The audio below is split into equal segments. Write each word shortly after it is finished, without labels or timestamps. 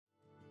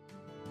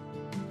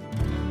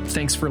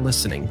Thanks for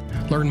listening.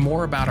 Learn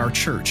more about our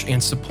church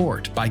and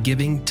support by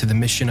giving to the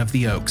Mission of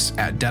the Oaks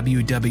at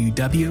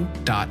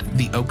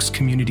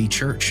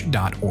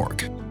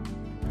www.theoakscommunitychurch.org.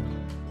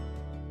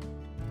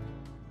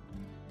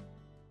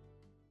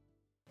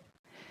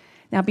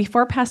 Now,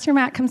 before Pastor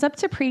Matt comes up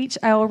to preach,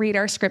 I will read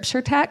our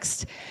scripture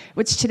text,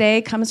 which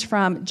today comes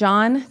from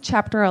John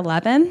chapter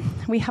 11.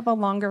 We have a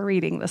longer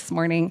reading this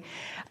morning.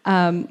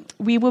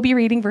 We will be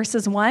reading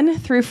verses 1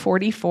 through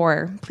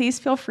 44. Please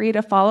feel free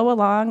to follow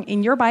along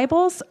in your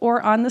Bibles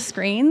or on the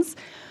screens.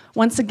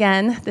 Once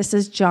again, this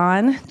is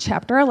John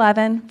chapter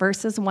 11,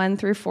 verses 1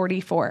 through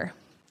 44.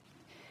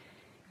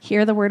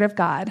 Hear the word of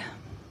God.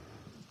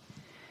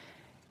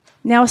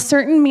 Now a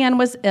certain man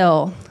was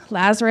ill,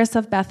 Lazarus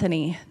of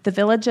Bethany, the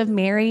village of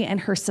Mary and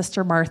her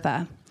sister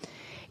Martha.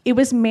 It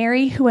was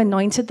Mary who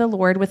anointed the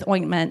Lord with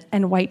ointment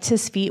and wiped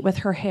his feet with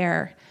her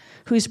hair,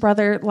 whose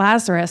brother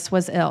Lazarus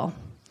was ill.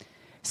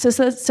 So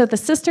the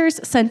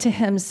sisters sent to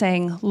him,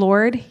 saying,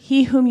 "Lord,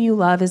 he whom you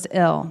love is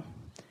ill."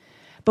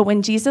 But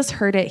when Jesus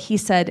heard it, he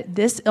said,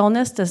 "This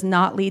illness does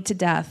not lead to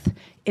death.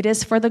 It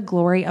is for the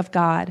glory of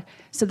God,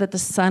 so that the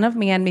Son of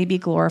Man may be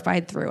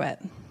glorified through it."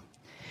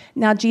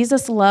 Now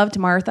Jesus loved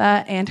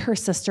Martha and her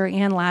sister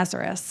and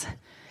Lazarus.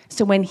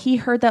 So when he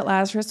heard that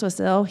Lazarus was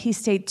ill, he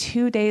stayed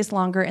 2 days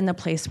longer in the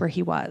place where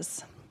he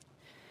was.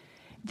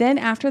 Then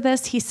after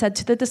this, he said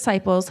to the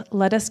disciples,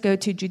 "Let us go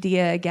to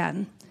Judea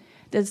again."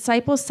 The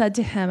disciples said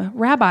to him,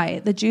 "Rabbi,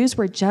 the Jews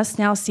were just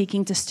now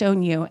seeking to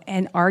stone you,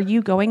 and are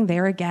you going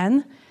there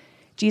again?"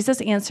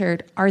 Jesus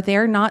answered, "Are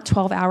there not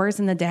 12 hours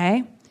in the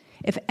day?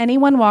 If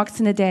anyone walks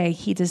in the day,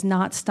 he does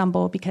not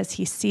stumble because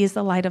he sees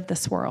the light of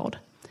this world.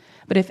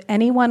 But if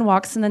anyone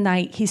walks in the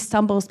night, he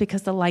stumbles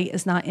because the light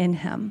is not in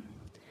him."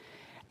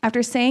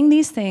 After saying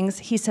these things,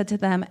 he said to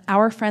them,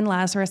 "Our friend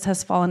Lazarus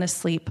has fallen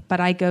asleep,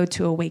 but I go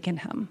to awaken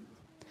him."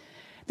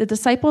 The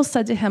disciples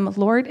said to him,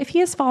 "Lord, if he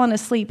has fallen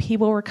asleep, he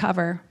will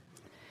recover."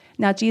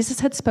 Now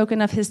Jesus had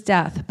spoken of his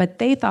death, but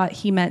they thought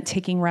he meant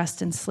taking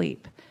rest and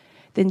sleep.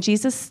 Then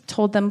Jesus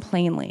told them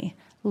plainly,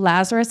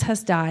 "Lazarus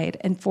has died,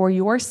 and for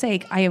your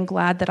sake I am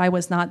glad that I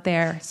was not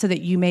there, so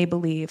that you may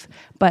believe.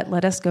 But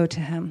let us go to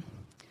him."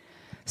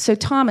 So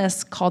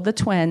Thomas, called the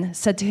twin,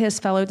 said to his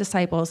fellow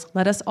disciples,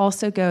 "Let us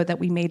also go that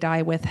we may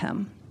die with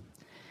him."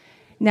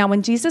 Now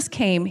when Jesus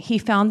came, he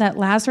found that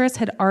Lazarus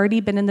had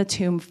already been in the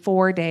tomb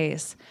 4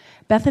 days.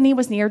 Bethany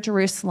was near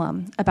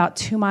Jerusalem, about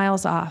 2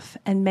 miles off,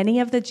 and many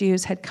of the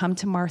Jews had come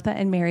to Martha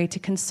and Mary to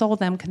console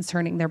them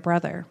concerning their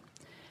brother.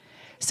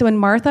 So when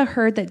Martha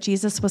heard that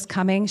Jesus was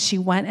coming, she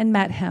went and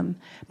met him,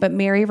 but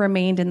Mary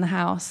remained in the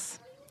house.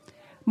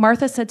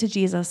 Martha said to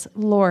Jesus,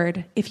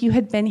 "Lord, if you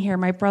had been here,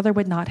 my brother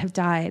would not have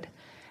died.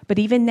 But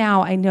even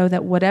now I know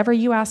that whatever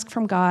you ask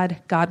from God,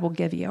 God will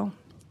give you."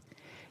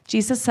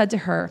 Jesus said to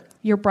her,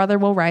 "Your brother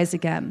will rise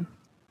again."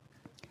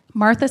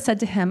 Martha said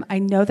to him, "I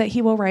know that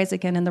he will rise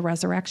again in the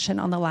resurrection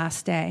on the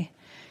last day."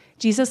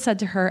 Jesus said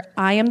to her,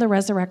 "I am the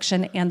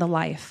resurrection and the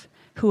life.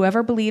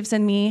 Whoever believes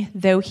in me,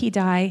 though he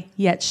die,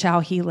 yet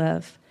shall he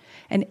live.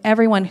 And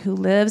everyone who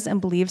lives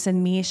and believes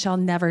in me shall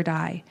never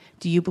die.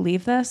 Do you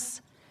believe this?"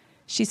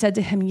 She said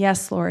to him,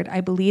 "Yes, Lord, I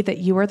believe that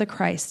you are the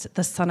Christ,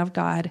 the Son of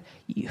God,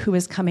 who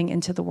is coming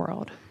into the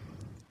world."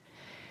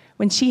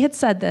 When she had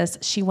said this,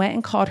 she went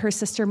and called her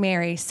sister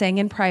Mary, saying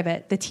in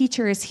private, "The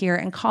teacher is here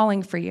and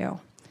calling for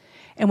you."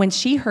 And when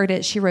she heard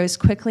it, she rose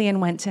quickly and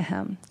went to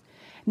him.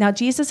 Now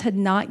Jesus had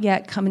not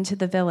yet come into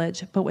the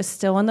village, but was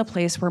still in the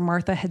place where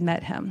Martha had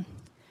met him.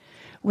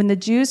 When the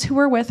Jews who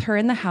were with her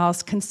in the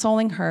house,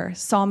 consoling her,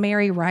 saw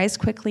Mary rise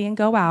quickly and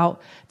go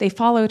out, they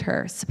followed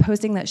her,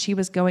 supposing that she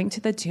was going to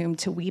the tomb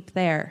to weep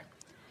there.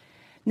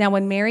 Now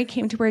when Mary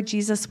came to where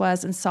Jesus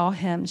was and saw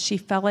him, she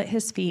fell at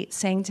his feet,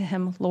 saying to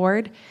him,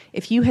 "Lord,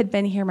 if you had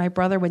been here, my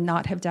brother would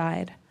not have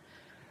died."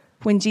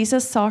 When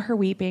Jesus saw her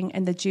weeping,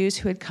 and the Jews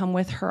who had come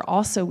with her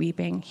also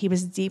weeping, he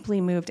was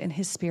deeply moved in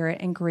his spirit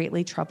and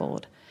greatly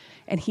troubled.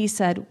 And he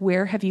said,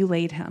 "Where have you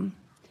laid him?"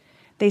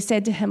 They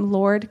said to him,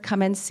 "Lord,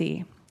 come and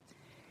see."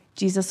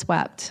 Jesus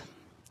wept.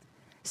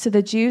 So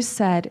the Jews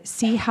said,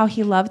 "See how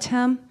he loved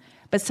him?"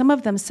 But some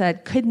of them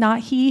said, "Could not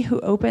he who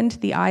opened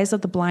the eyes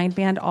of the blind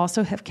man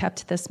also have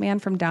kept this man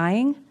from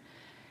dying?"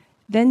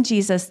 Then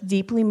Jesus,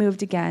 deeply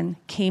moved again,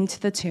 came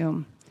to the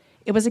tomb.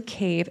 It was a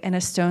cave, and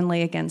a stone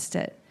lay against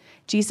it.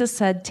 Jesus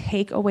said,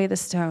 "Take away the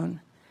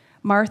stone."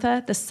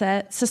 Martha, the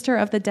sister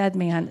of the dead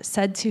man,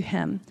 said to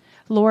him,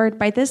 "Lord,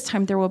 by this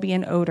time there will be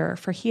an odor,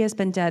 for he has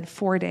been dead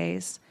 4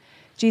 days."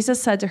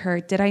 Jesus said to her,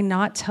 "Did I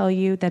not tell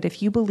you that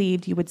if you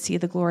believed, you would see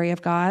the glory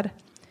of God?"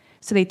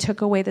 So they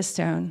took away the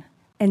stone.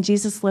 And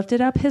Jesus lifted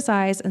up his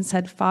eyes and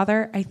said,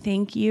 "Father, I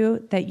thank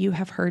you that you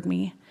have heard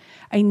me.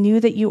 I knew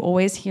that you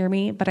always hear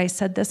me, but I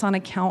said this on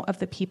account of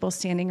the people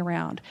standing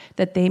around,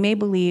 that they may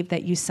believe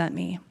that you sent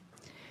me."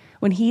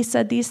 When he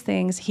said these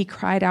things, he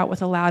cried out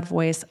with a loud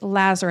voice,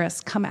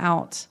 "Lazarus, come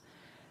out."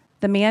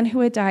 The man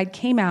who had died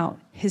came out,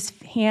 his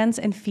hands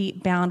and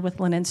feet bound with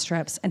linen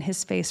strips and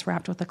his face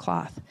wrapped with a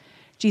cloth.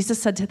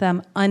 Jesus said to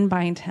them,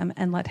 "Unbind him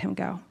and let him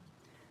go."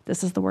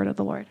 This is the word of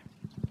the Lord.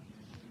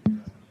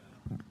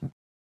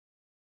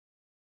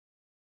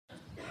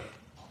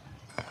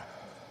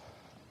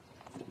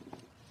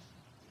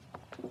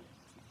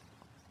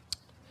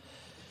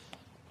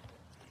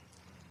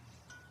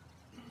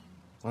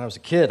 When I was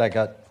a kid, I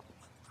got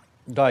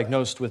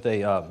diagnosed with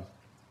a kind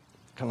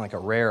of like a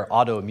rare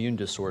autoimmune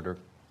disorder.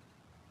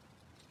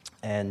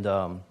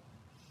 And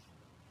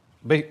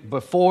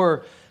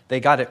before they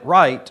got it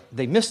right,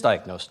 they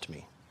misdiagnosed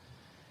me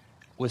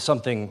with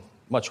something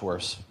much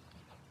worse,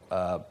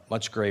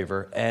 much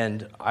graver.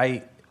 And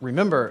I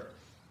remember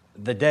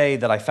the day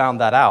that I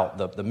found that out,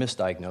 the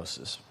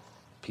misdiagnosis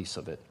piece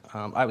of it.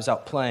 I was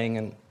out playing,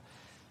 and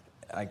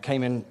I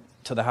came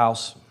into the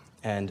house,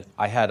 and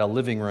I had a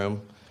living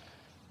room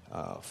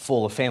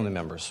full of family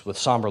members with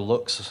somber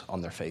looks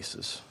on their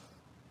faces.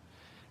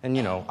 And,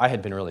 I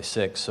had been really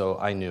sick, so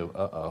I knew,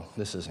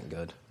 this isn't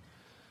good.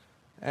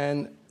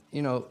 And,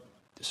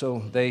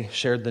 so they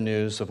shared the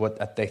news of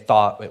what they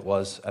thought it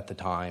was at the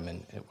time,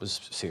 and it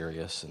was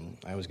serious, and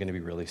I was going to be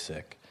really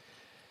sick.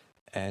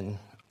 And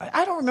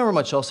I don't remember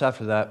much else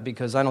after that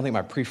because I don't think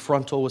my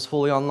prefrontal was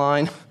fully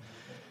online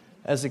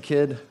as a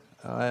kid,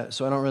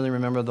 so I don't really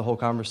remember the whole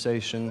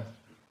conversation.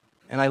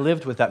 And I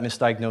lived with that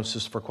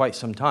misdiagnosis for quite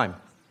some time.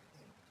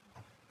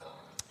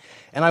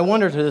 And I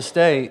wonder to this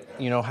day,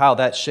 how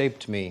that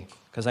shaped me,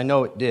 because I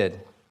know it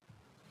did.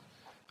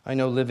 I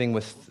know living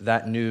with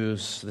that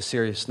news, the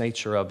serious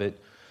nature of it,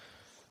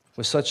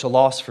 was such a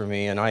loss for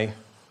me, and I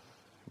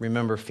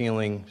remember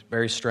feeling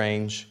very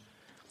strange.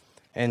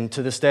 And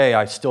to this day,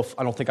 I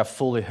don't think I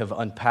fully have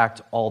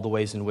unpacked all the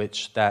ways in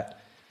which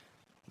that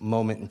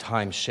moment in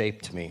time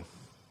shaped me.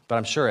 But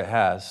I'm sure it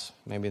has.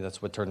 Maybe that's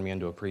what turned me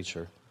into a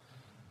preacher.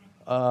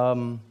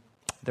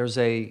 There's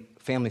a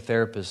family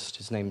therapist,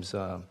 his name's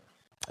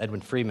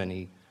Edwin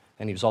Freeman,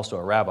 and he was also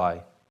a rabbi,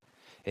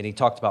 and he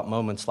talked about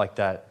moments like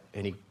that,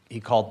 and he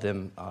called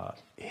them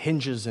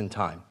hinges in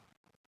time.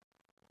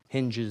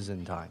 Hinges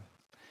in time.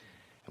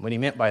 And what he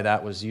meant by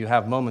that was you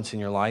have moments in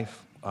your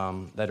life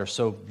that are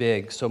so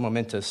big, so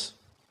momentous,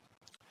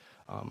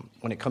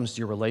 when it comes to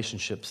your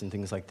relationships and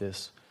things like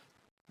this,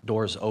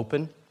 doors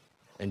open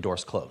and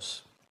doors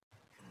close.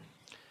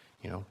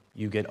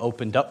 You get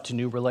opened up to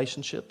new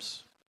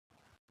relationships.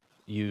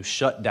 You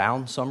shut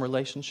down some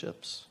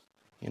relationships,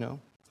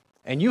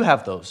 And you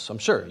have those, I'm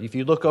sure. If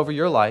you look over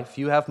your life,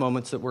 you have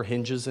moments that were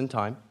hinges in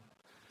time.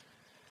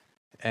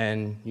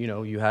 And,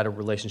 you had a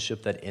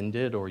relationship that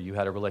ended, or you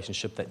had a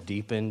relationship that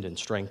deepened and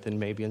strengthened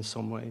maybe in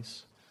some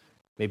ways.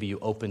 Maybe you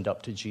opened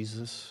up to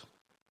Jesus.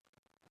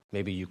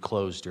 Maybe you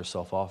closed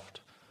yourself off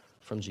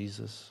from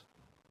Jesus.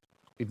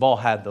 We've all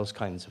had those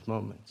kinds of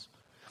moments.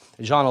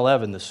 In John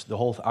 11,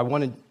 I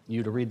wanted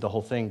you to read the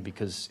whole thing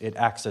because it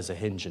acts as a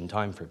hinge in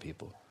time for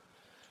people.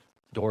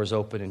 Doors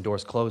open and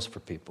doors close for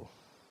people.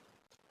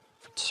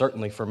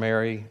 Certainly for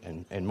Mary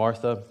and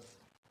Martha.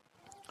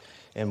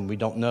 And we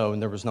don't know,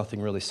 and there was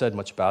nothing really said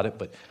much about it,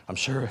 but I'm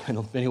sure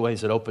in many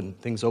ways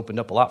things opened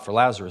up a lot for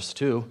Lazarus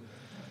too,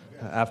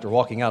 after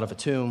walking out of a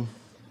tomb,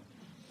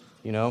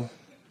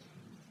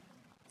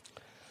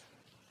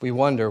 We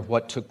wonder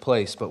what took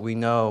place, but we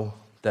know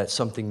that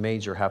something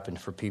major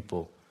happened for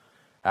people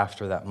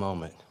after that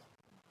moment.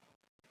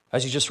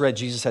 As you just read,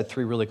 Jesus had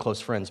 3 really close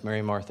friends,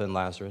 Mary, Martha, and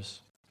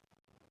Lazarus.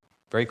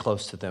 Very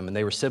close to them, and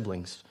they were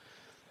siblings.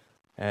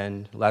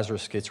 And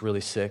Lazarus gets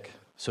really sick,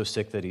 so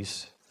sick that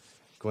he's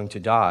going to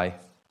die.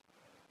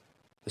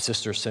 The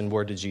sisters send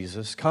word to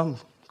Jesus, come,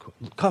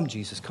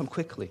 Jesus, come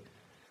quickly.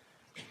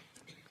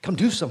 Come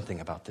do something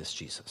about this,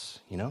 Jesus,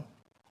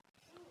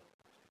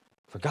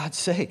 For God's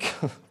sake,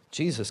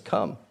 Jesus,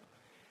 come.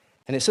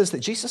 And it says that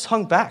Jesus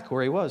hung back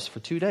where he was for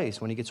 2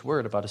 days when he gets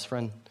word about his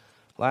friend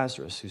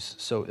Lazarus, who's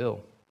so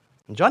ill.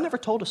 And John never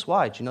told us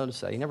why. Did you notice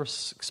that? He never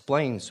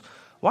explains,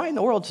 why in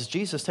the world does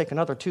Jesus take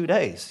another 2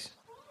 days?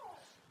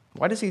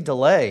 Why does he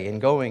delay in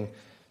going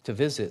to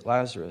visit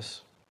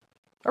Lazarus?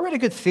 I read a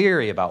good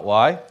theory about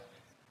why. I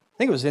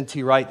think it was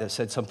N.T. Wright that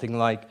said something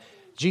like,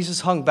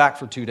 Jesus hung back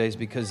for 2 days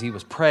because he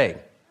was praying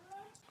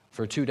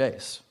for 2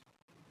 days.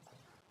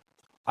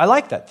 I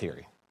like that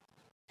theory.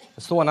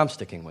 That's the one I'm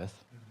sticking with.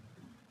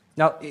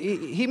 Now,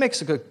 he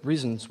makes a good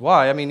reasons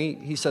why. I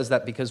mean, he says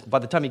that because by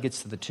the time he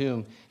gets to the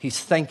tomb, he's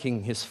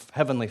thanking his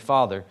heavenly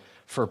Father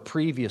for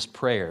previous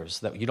prayers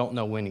that you don't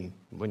know when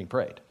he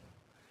prayed.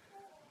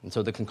 And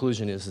so the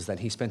conclusion is that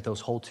he spent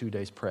those whole 2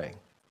 days praying.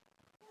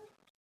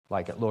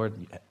 Like, Lord,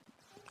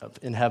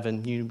 in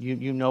heaven,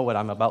 you know what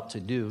I'm about to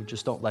do.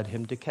 Just don't let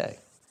him decay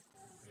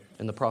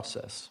in the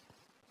process.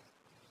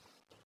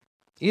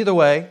 Either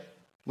way,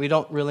 we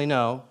don't really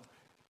know.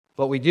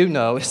 What we do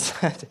know is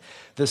that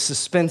the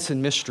suspense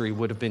and mystery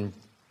would have been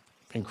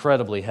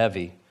incredibly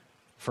heavy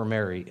for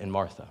Mary and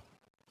Martha.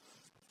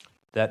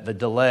 That the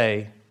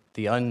delay,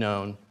 the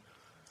unknown,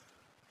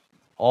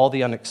 all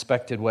the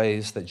unexpected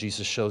ways that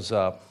Jesus shows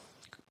up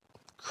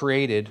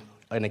created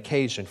an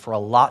occasion for a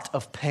lot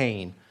of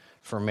pain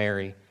for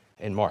Mary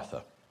and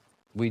Martha.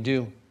 We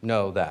do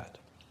know that,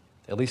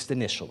 at least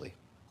initially.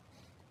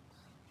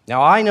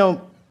 Now, I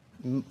know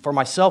for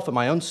myself and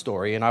my own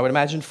story, and I would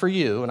imagine for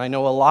you, and I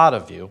know a lot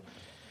of you,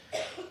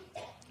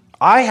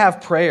 I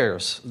have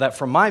prayers that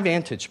from my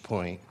vantage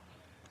point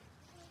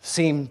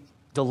seem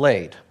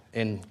delayed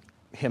in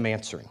him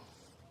answering.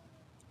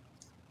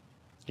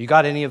 You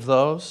got any of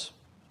those?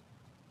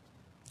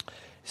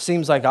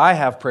 seems like I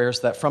have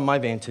prayers that from my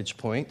vantage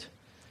point,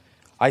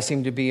 I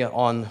seem to be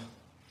on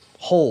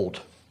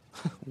hold,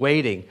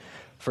 waiting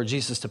for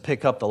Jesus to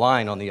pick up the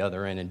line on the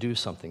other end and do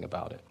something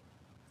about it.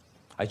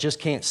 I just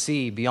can't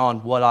see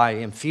beyond what I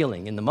am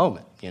feeling in the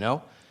moment,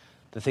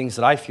 The things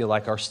that I feel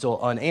like are still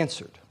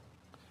unanswered.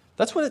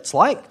 That's what it's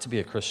like to be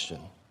a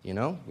Christian,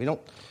 We don't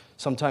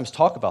sometimes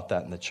talk about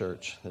that in the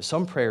church.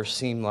 Some prayers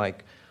seem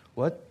like,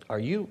 why are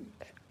you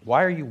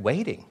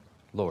waiting,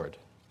 Lord?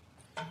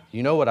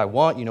 You know what I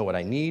want, you know what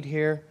I need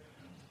here.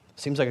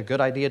 Seems like a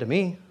good idea to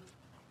me.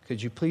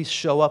 Could you please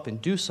show up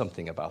and do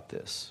something about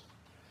this?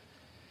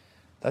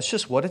 That's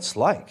just what it's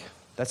like.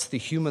 That's the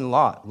human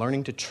lot,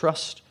 learning to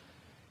trust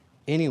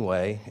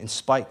anyway, in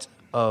spite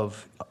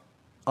of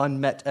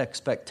unmet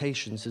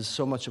expectations, is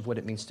so much of what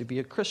it means to be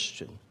a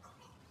Christian.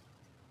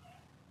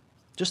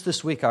 Just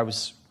this week, I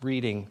was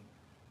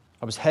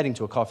heading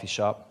to a coffee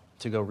shop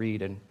to go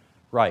read and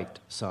write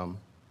some.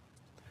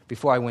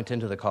 Before I went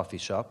into the coffee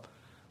shop,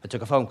 I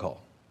took a phone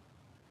call.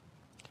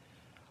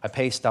 I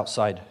paced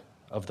outside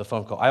of the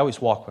phone call. I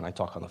always walk when I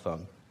talk on the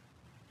phone.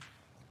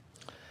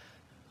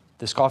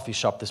 This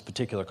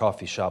particular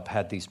coffee shop,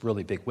 had these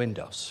really big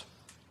windows.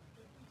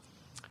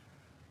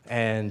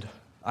 And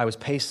I was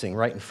pacing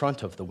right in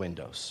front of the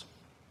windows,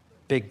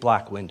 big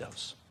black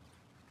windows.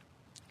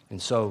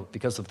 And so,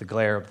 because of the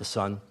glare of the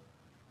sun,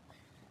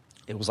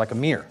 it was like a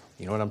mirror.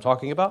 You know what I'm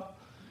talking about?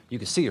 You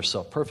could see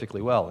yourself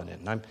perfectly well in it.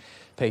 And I'm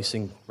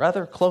pacing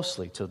rather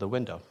closely to the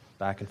window,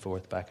 back and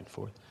forth,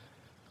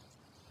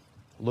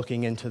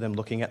 looking into them,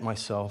 looking at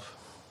myself,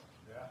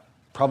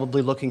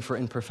 probably looking for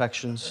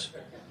imperfections,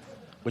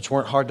 which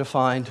weren't hard to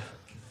find.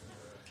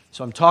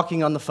 So I'm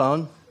talking on the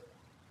phone,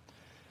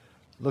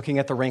 looking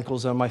at the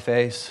wrinkles on my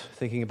face,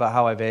 thinking about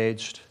how I've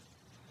aged,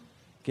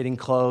 getting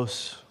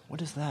close.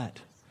 What is that?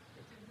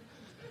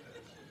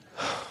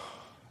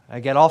 I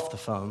get off the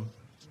phone.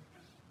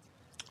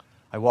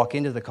 I walk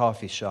into the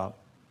coffee shop.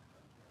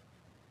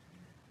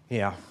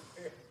 Yeah.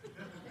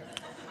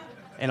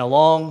 And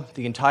along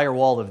the entire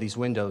wall of these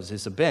windows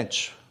is a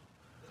bench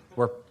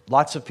where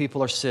lots of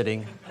people are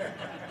sitting.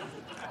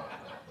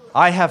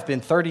 I have been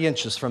 30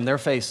 inches from their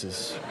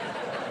faces.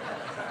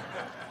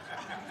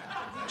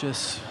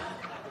 Just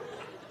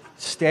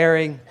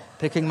staring,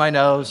 picking my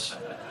nose.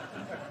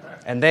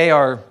 And they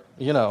are,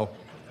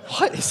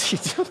 what is he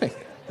doing?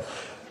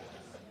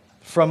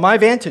 From my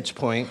vantage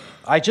point,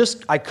 I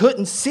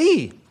couldn't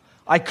see.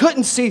 I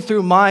couldn't see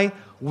through my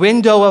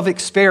window of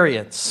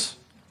experience.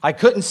 I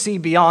couldn't see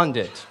beyond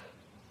it.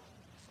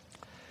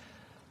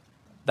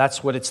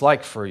 That's what it's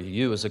like for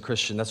you as a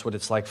Christian. That's what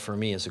it's like for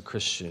me as a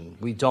Christian.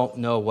 We don't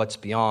know what's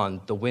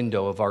beyond the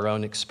window of our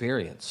own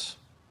experience.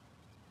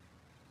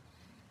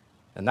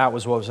 And that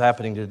was what was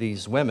happening to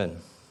these women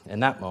in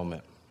that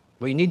moment.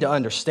 What you need to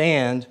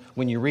understand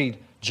when you read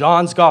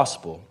John's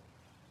gospel,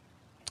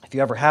 if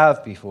you ever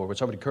have before,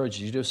 which I would encourage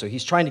you to do so,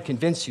 he's trying to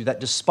convince you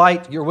that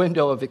despite your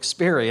window of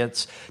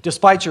experience,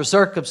 despite your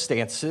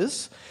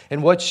circumstances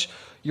and what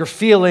you're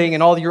feeling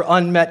and all your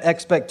unmet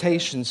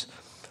expectations,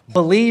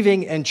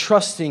 believing and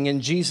trusting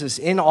in Jesus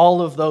in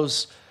all of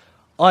those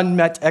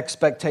unmet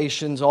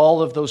expectations,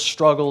 all of those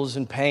struggles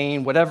and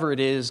pain, whatever it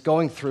is,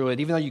 going through it,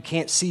 even though you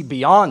can't see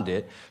beyond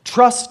it,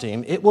 trust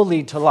Him, it will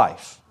lead to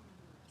life.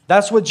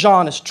 That's what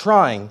John is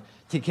trying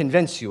to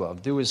convince you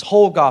of through his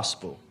whole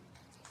gospel.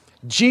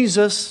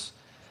 Jesus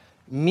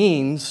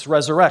means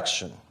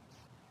resurrection.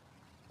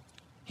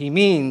 He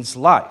means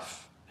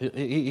life.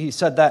 He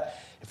said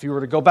that if you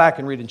were to go back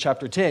and read in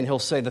chapter 10, he'll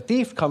say, the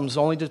thief comes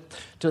only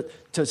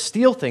to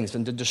steal things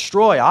and to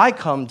destroy. I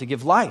come to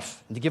give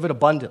life and to give it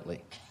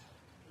abundantly.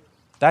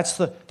 That's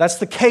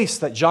the case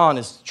that John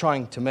is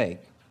trying to make,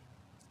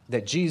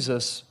 that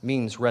Jesus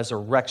means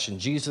resurrection.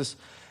 Jesus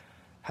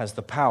has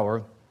the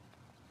power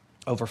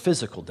over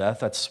physical death.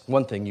 That's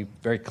one thing you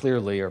very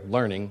clearly are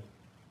learning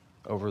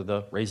over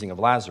the raising of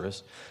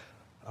Lazarus.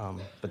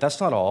 But that's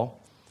not all.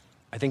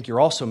 I think you're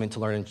also meant to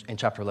learn in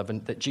chapter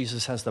 11 that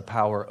Jesus has the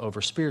power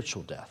over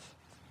spiritual death.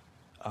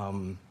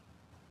 And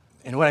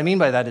what I mean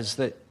by that is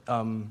that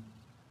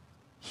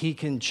He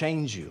can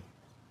change you.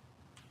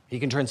 He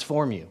can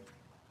transform you.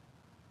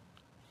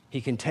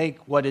 He can take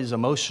what is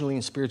emotionally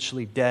and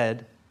spiritually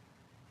dead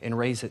and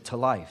raise it to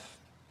life,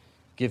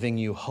 giving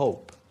you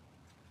hope.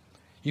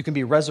 You can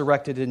be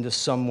resurrected into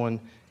someone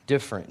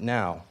different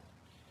now.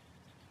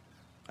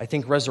 I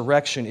think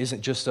resurrection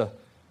isn't just a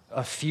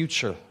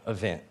future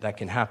event that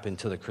can happen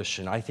to the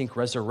Christian. I think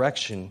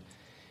resurrection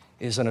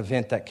is an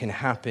event that can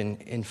happen,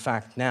 in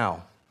fact,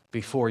 now,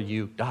 before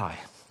you die.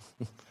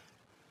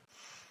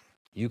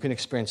 You can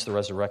experience the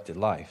resurrected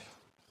life.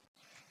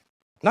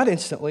 Not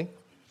instantly.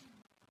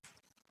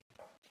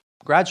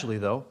 Gradually,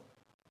 though,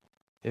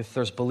 if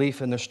there's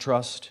belief and there's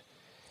trust,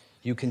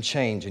 you can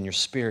change in your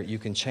spirit. You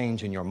can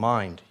change in your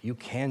mind. You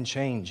can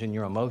change in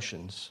your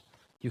emotions.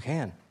 You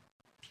can.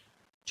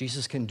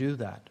 Jesus can do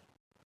that.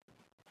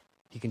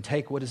 He can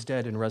take what is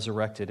dead and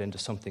resurrect it into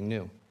something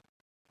new.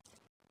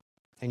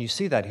 And you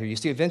see that here. You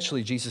see,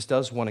 eventually Jesus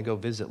does want to go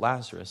visit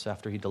Lazarus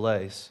after he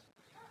delays.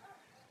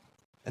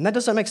 And that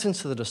doesn't make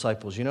sense to the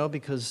disciples,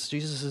 because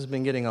Jesus has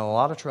been getting in a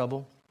lot of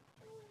trouble,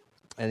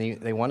 and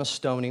they want to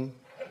stone him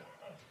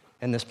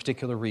in this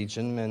particular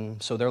region,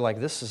 and so they're like,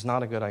 this is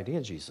not a good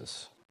idea,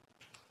 Jesus.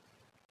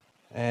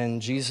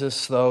 And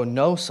Jesus, though,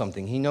 knows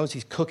something. He knows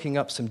he's cooking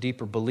up some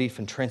deeper belief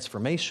and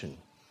transformation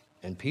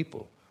in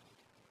people.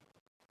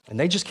 And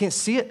they just can't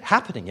see it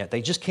happening yet.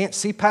 They just can't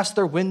see past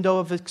their window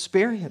of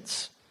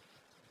experience.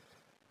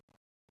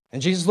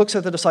 And Jesus looks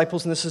at the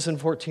disciples, and this is in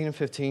 14 and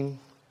 15.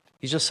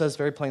 He just says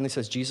very plainly,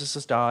 says,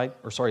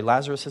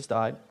 Lazarus has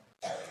died.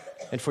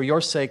 And for your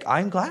sake, I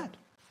am glad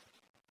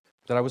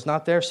that I was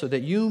not there so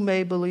that you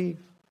may believe.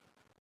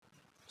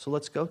 So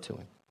let's go to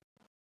him.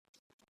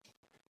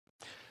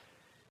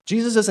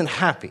 Jesus isn't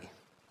happy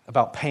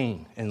about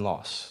pain and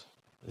loss.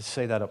 Let's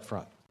say that up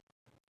front.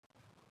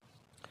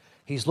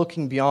 He's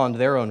looking beyond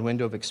their own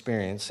window of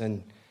experience,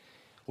 and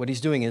what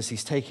he's doing is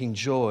he's taking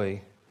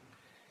joy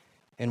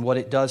in what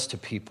it does to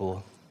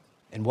people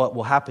and what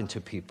will happen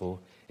to people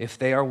if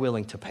they are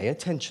willing to pay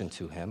attention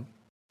to him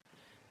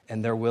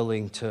and they're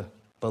willing to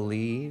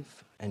believe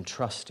and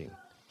trust him.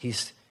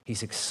 He's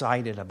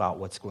excited about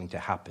what's going to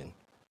happen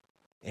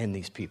in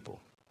these people.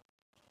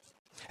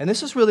 And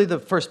this is really the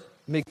first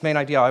main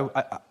idea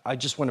I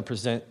just want to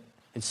present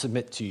and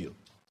submit to you,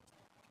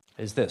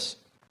 is this.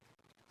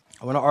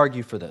 I want to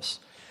argue for this,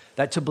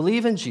 that to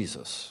believe in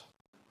Jesus,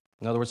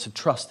 in other words, to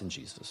trust in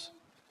Jesus,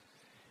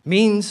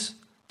 means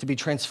to be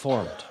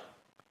transformed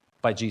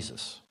by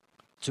Jesus.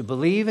 To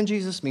believe in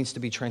Jesus means to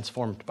be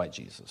transformed by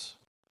Jesus.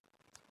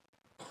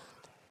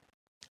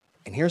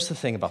 And here's the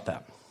thing about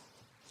that.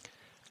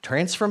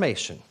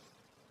 Transformation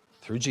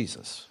through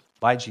Jesus,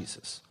 by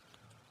Jesus,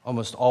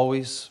 almost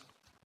always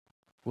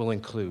will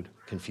include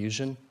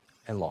confusion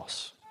and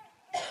loss.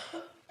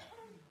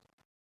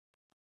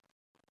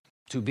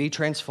 To be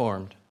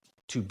transformed,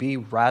 to be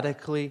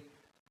radically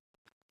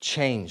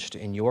changed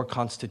in your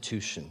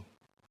constitution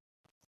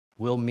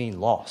will mean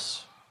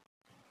loss.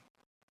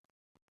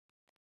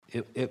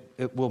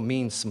 It will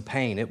mean some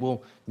pain. It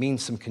will mean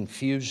some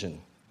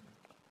confusion.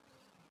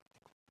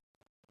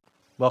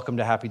 Welcome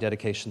to Happy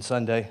Dedication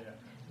Sunday.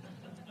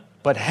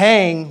 But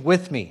hang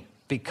with me,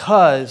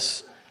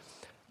 because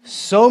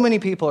so many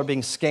people are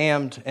being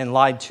scammed and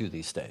lied to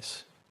these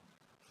days.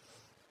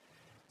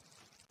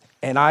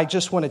 And I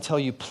just want to tell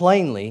you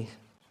plainly,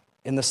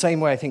 in the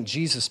same way I think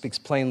Jesus speaks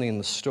plainly in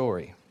the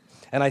story.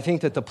 And I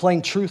think that the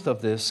plain truth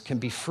of this can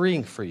be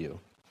freeing for you.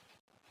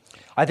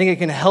 I think it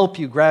can help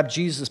you grab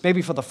Jesus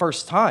maybe for the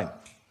first time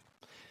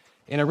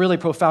in a really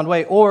profound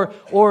way. Or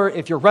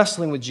if you're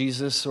wrestling with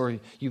Jesus, or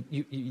you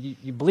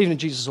believed in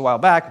Jesus a while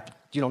back,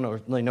 you don't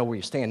really know where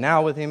you stand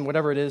now with him,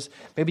 whatever it is,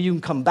 maybe you can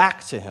come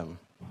back to him.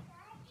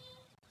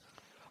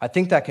 I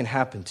think that can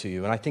happen to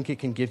you, and I think it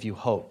can give you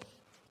hope.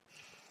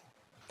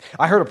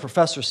 I heard a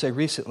professor say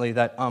recently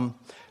that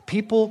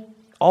people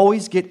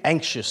always get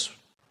anxious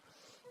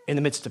in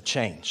the midst of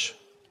change.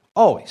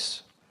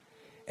 Always.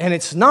 And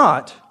it's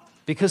not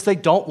because they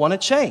don't want to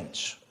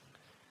change.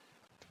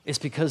 It's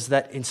because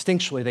that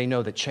instinctually they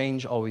know that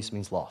change always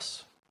means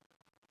loss.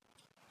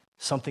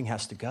 Something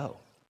has to go.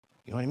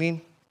 You know what I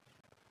mean?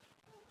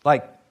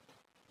 Like,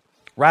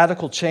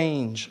 radical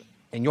change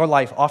in your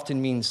life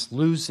often means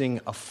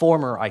losing a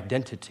former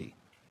identity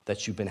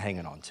that you've been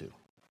hanging on to.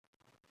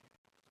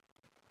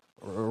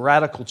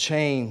 Radical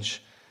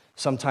change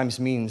sometimes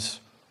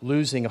means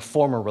losing a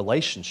former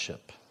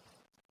relationship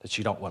that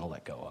you don't want to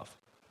let go of.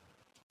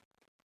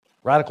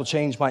 Radical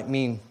change might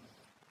mean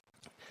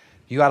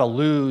you got to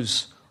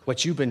lose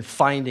what you've been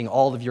finding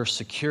all of your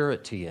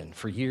security in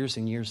for years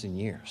and years and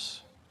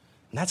years.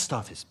 And that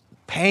stuff is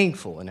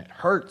painful, and it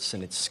hurts,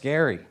 and it's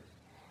scary.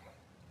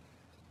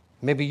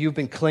 Maybe you've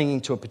been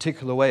clinging to a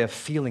particular way of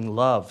feeling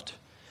loved,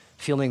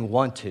 feeling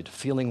wanted,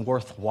 feeling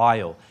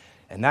worthwhile,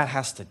 and that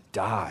has to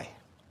die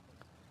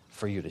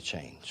for you to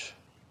change.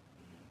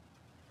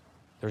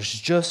 There's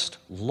just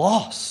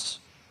loss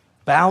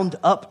bound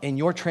up in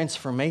your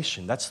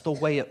transformation. That's the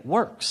way it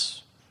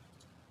works.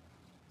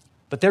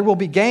 But there will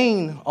be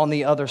gain on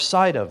the other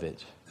side of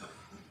it.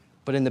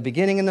 But in the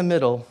beginning and the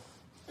middle,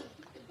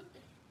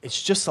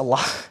 it's just a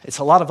lot. It's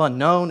a lot of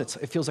unknown. It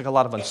feels like a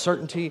lot of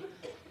uncertainty. It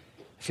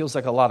feels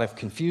like a lot of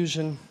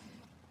confusion.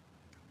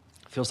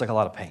 It feels like a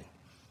lot of pain.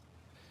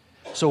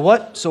 So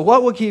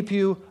what will keep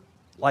you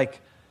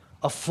like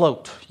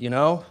afloat,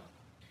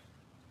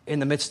 in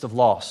the midst of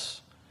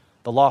loss?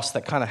 The loss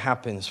that kind of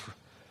happens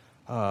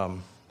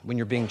when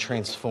you're being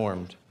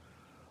transformed.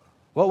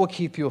 What will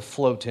keep you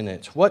afloat in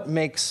it? What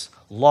makes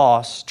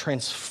loss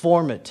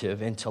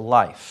transformative into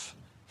life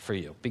for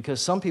you?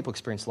 Because some people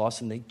experience loss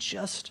and they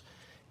just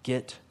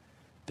get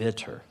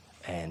bitter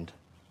and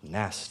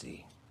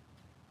nasty.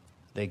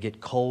 They get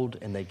cold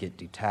and they get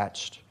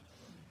detached.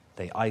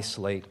 They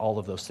isolate, all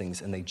of those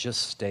things, and they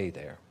just stay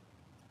there.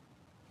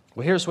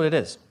 Well, here's what it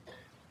is.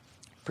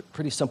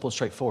 Pretty simple,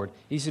 straightforward.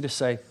 Easy to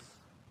say,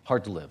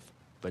 hard to live.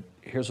 But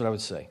here's what I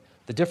would say.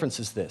 The difference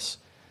is this.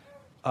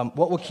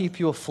 What will keep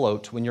you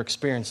afloat when you're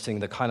experiencing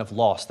the kind of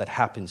loss that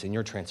happens in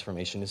your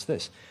transformation is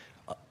this.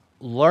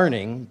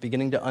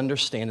 beginning to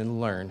understand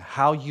and learn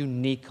how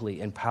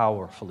uniquely and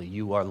powerfully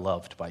you are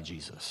loved by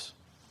Jesus.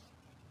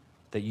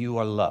 That you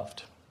are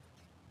loved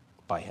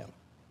by him.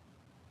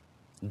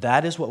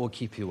 That is what will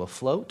keep you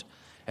afloat,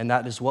 and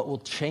that is what will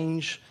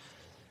change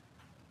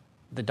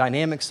the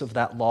dynamics of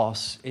that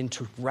loss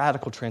into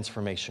radical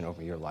transformation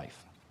over your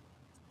life.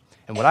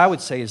 And what I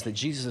would say is that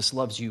Jesus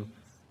loves you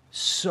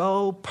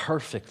so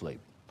perfectly,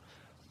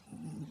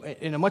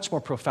 in a much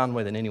more profound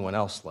way than anyone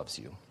else loves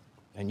you.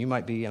 And you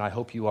might be, and I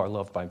hope you are,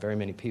 loved by very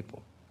many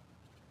people.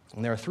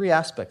 And there are three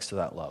aspects to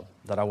that love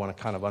that I want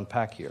to kind of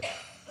unpack here.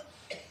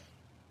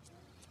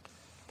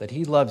 That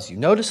he loves you.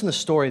 Notice in the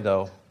story,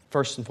 though,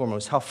 first and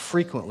foremost, how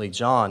frequently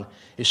John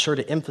is sure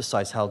to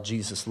emphasize how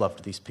Jesus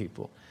loved these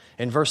people.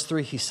 In verse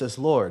 3,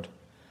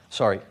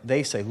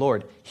 they say,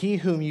 Lord, he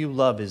whom you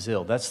love is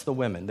ill. That's the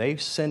women. They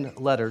send a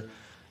letter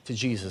to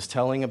Jesus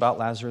telling about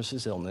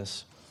Lazarus'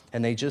 illness,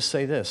 and they just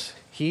say this,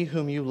 he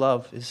whom you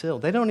love is ill.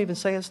 They don't even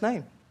say his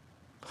name.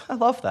 I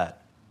love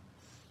that.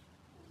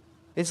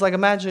 It's like,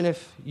 imagine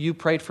if you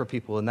prayed for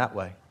people in that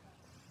way.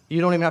 You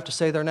don't even have to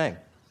say their name.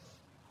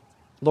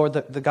 Lord,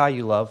 the guy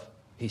you love,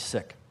 he's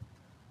sick.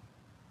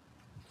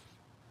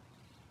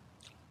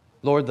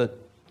 Lord, the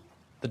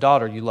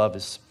daughter you love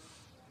is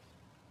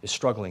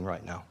struggling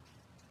right now.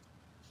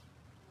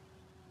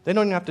 They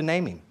don't even have to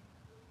name him.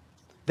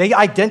 They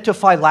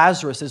identify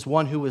Lazarus as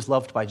one who was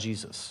loved by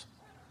Jesus.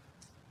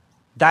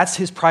 That's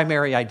his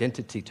primary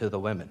identity to the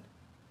women.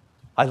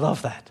 I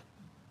love that.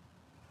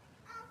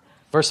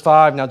 Verse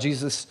 5, now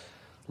Jesus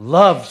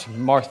loved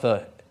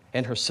Martha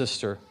and her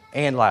sister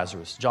and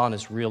Lazarus. John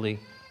is really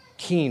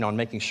keen on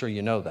making sure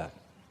you know that.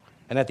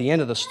 And at the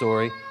end of the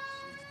story,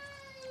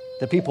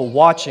 the people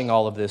watching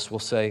all of this will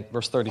say,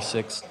 verse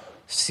 36,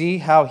 see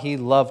how he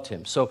loved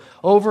him. So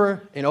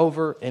over and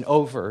over and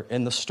over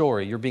in the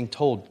story, you're being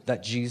told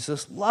that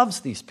Jesus loves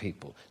these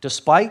people.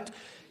 Despite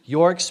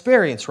your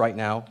experience right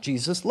now,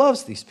 Jesus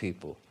loves these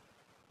people.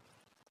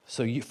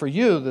 So for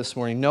you this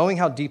morning, knowing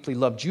how deeply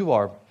loved you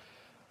are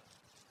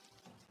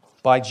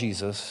by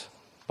Jesus,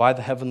 by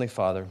the Heavenly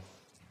Father,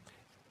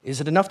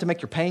 is it enough to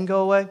make your pain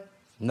go away?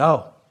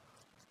 No,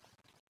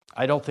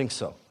 I don't think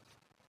so.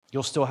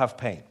 You'll still have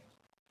pain.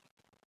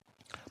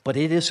 But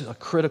it is a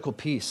critical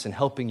piece in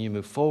helping you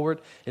move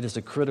forward. It is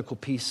a critical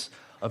piece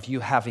of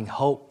you having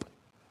hope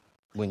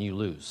when you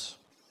lose.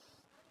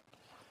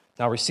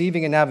 Now,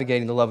 receiving and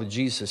navigating the love of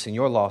Jesus in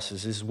your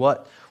losses is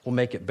what will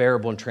make it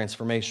bearable in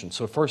transformation.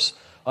 So first,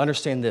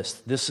 understand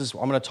this.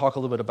 I'm going to talk a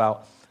little bit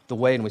about the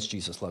way in which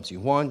Jesus loves you.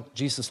 One,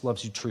 Jesus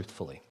loves you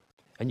truthfully.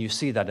 And you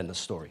see that in the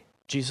story.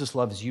 Jesus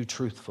loves you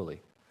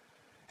truthfully.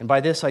 And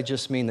by this, I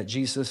just mean that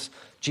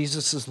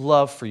Jesus'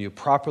 love for you,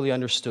 properly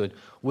understood,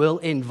 will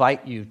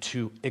invite you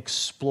to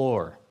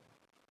explore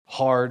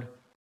hard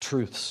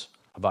truths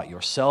about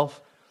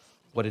yourself,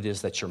 what it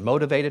is that you're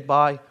motivated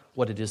by,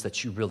 what it is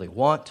that you really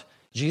want.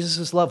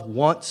 Jesus' love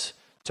wants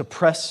to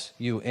press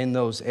you in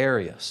those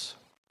areas.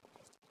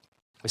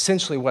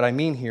 Essentially, what I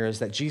mean here is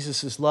that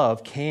Jesus'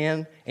 love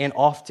can and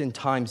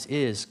oftentimes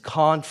is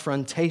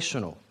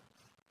confrontational.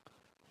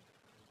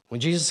 When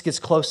Jesus gets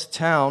close to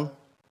town,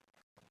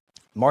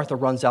 Martha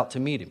runs out to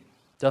meet him,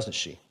 doesn't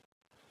she?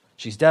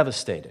 She's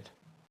devastated.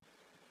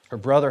 Her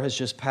brother has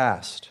just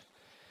passed.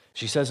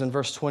 She says in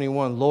verse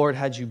 21, Lord,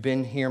 had you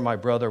been here, my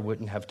brother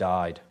wouldn't have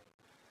died.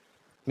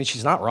 I mean,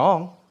 she's not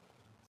wrong,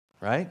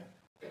 right?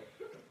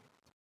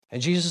 And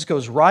Jesus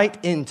goes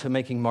right into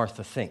making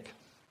Martha think.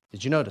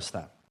 Did you notice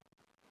that?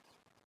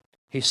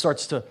 He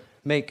starts to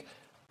make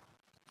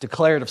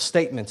declarative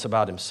statements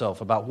about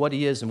himself, about what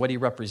he is and what he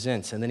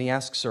represents. And then he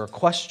asks her a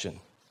question.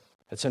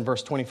 That's in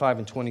verse 25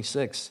 and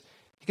 26.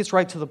 He gets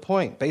right to the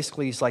point.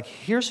 Basically, he's like,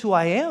 here's who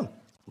I am,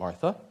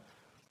 Martha.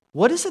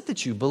 What is it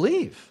that you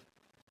believe?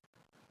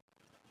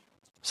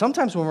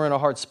 Sometimes when we're in a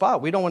hard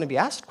spot, we don't want to be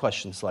asked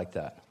questions like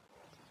that.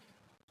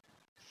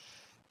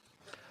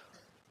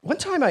 One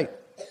time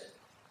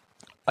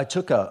I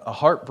took a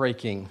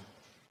heartbreaking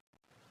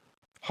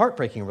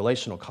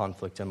relational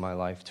conflict in my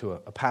life to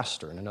a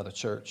pastor in another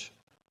church.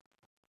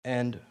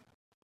 And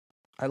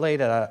I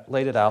laid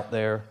it out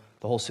there,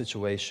 the whole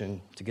situation,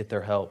 to get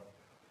their help.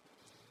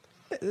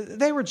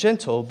 They were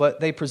gentle, but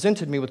they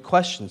presented me with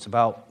questions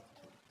about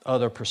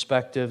other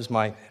perspectives.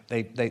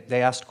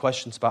 They asked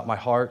questions about my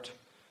heart.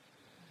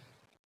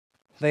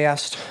 They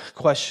asked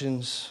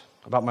questions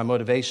about my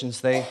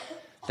motivations. They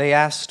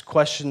asked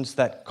questions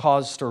that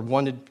caused or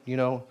wanted,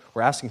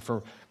 were asking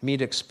for me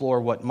to explore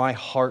what my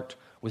heart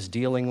was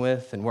dealing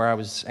with and where I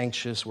was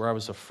anxious, where I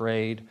was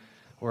afraid,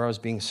 where I was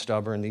being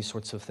stubborn, these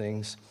sorts of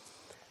things.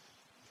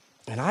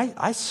 And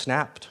I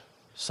snapped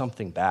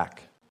something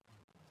back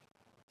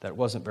that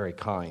wasn't very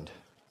kind.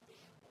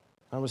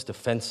 I was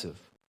defensive.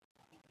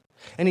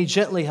 And he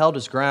gently held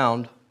his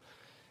ground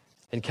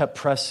and kept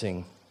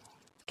pressing,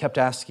 kept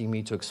asking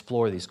me to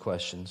explore these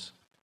questions.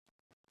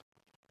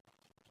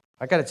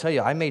 I got to tell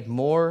you, I made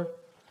more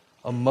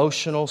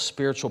emotional,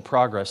 spiritual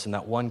progress in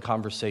that one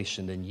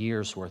conversation than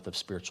years' worth of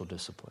spiritual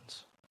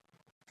disciplines.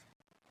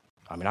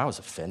 I mean, I was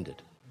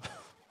offended.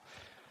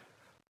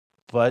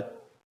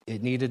 But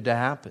it needed to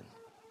happen.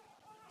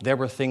 There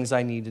were things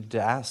I needed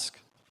to ask,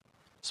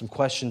 some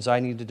questions I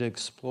needed to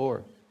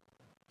explore.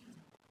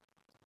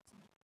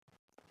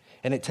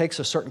 And it takes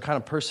a certain kind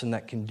of person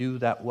that can do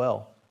that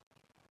well.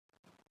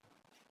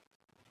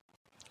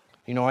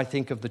 You know, I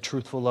think of the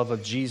truthful love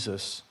of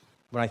Jesus.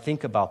 When I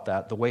think about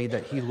that, the way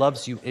that he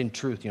loves you in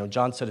truth. You know,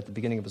 John said at the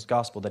beginning of his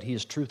gospel that he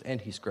is truth and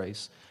he's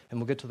grace. And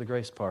we'll get to the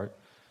grace part.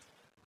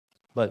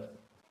 But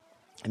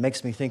it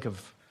makes me think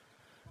of,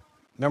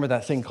 remember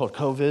that thing called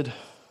COVID?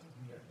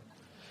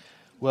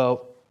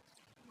 Well,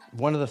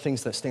 one of the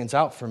things that stands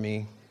out for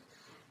me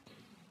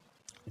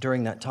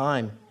during that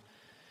time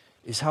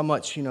is how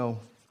much, you know,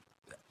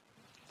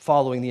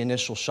 following the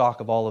initial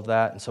shock of all of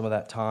that and some of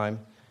that time,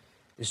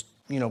 is,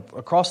 you know,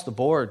 across the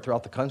board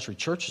throughout the country,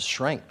 churches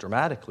shrank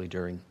dramatically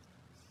during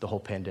the whole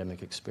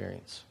pandemic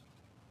experience.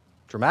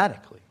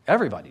 Dramatically.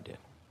 Everybody did.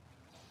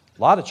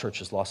 A lot of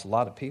churches lost a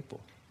lot of people.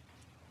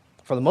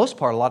 For the most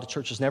part, a lot of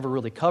churches never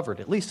really covered,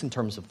 at least in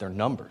terms of their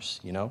numbers,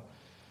 you know.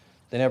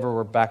 They never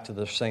were back to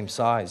the same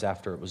size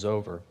after it was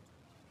over.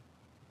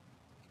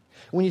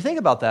 When you think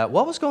about that,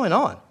 what was going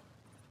on?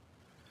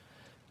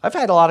 I've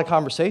had a lot of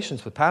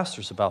conversations with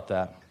pastors about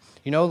that.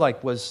 You know,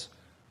 like, was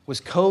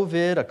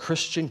COVID a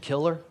Christian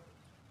killer?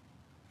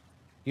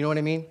 You know what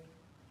I mean?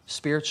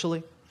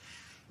 Spiritually?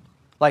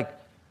 Like,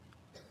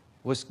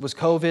 was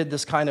COVID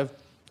this kind of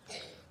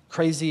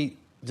crazy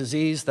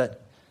disease that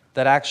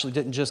actually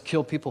didn't just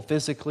kill people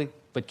physically,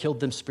 but killed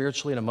them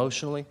spiritually and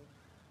emotionally?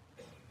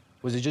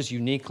 Was it just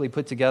uniquely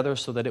put together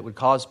so that it would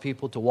cause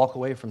people to walk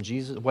away from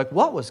Jesus? Like,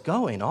 what was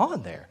going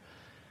on there?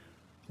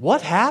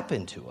 What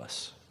happened to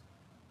us?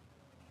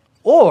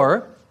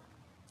 Or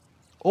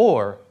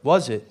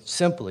was it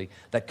simply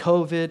that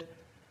COVID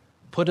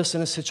put us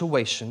in a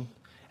situation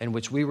in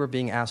which we were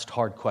being asked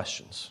hard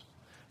questions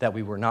that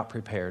we were not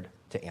prepared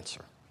to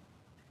answer?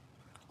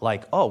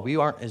 Like, oh, we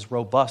aren't as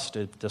robust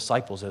as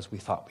disciples as we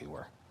thought we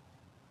were.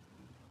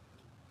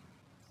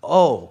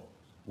 Oh,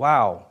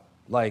 wow,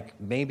 like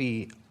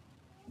maybe,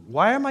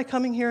 why am I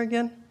coming here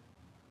again?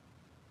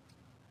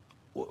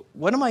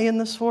 What am I in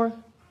this for?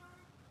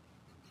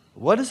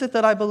 What is it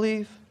that I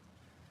believe?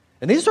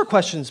 And these are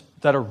questions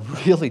that are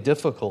really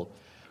difficult,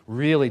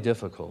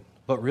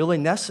 but really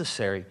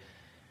necessary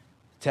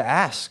to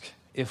ask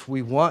if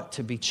we want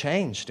to be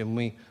changed and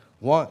we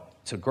want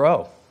to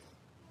grow.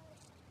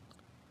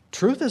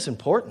 Truth is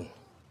important.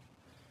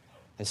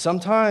 And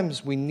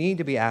sometimes we need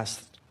to be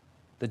asked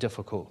the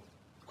difficult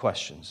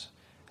questions.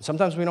 And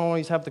sometimes we don't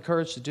always have the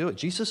courage to do it.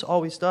 Jesus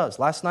always does.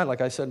 Last night, like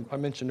I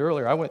mentioned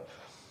earlier, I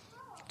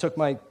took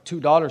my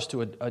two daughters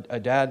to a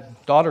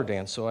dad-daughter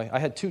dance, so I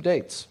had 2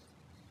 dates.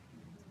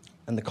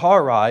 And the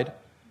car ride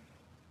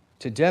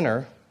to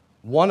dinner,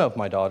 one of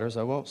my daughters,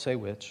 I won't say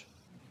which,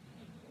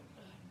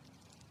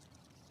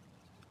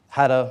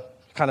 had a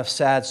kind of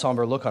sad,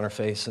 somber look on her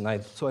face.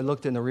 And so I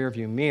looked in the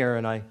rearview mirror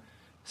and I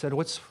said,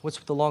 what's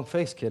with the long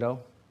face, kiddo?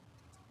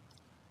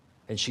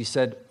 And she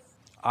said,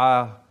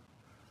 I'm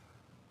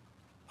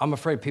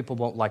afraid people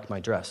won't like my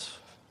dress.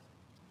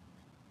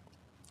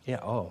 Yeah,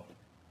 oh.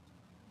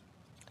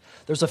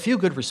 There's a few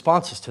good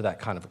responses to that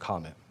kind of a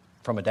comment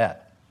from a dad.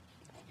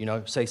 You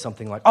know, say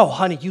something like, oh,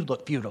 honey, you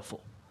look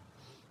beautiful,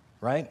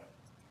 right?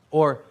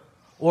 Or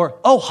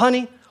oh,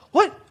 honey,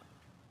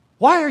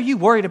 why are you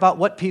worried about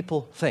what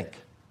people think?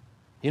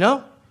 You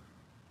know?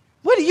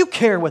 What do you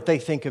care what they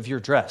think of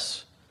your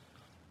dress?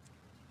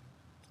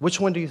 Which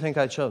one do you think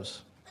I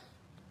chose?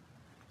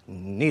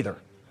 Neither.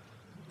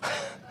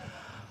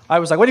 I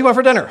was like, what do you want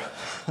for dinner?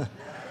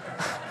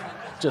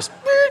 Just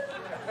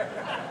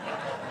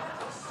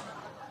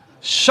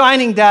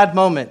shining dad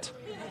moment.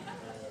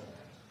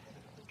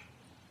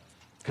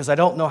 Because I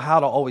don't know how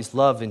to always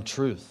love in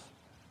truth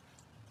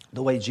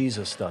the way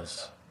Jesus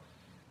does.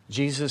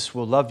 Jesus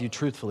will love you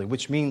truthfully,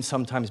 which means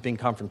sometimes being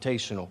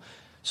confrontational.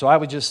 So I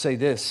would just say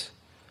this.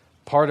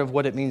 Part of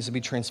what it means to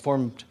be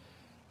transformed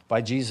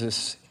by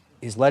Jesus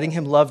is letting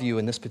him love you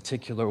in this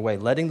particular way,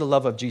 letting the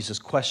love of Jesus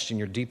question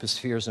your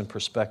deepest fears and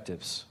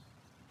perspectives.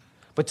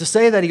 But to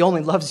say that he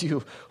only loves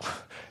you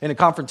in a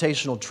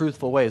confrontational,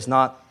 truthful way is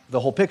not the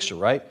whole picture,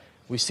 right?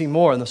 We see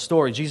more in the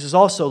story. Jesus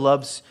also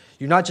loves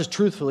you not just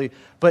truthfully,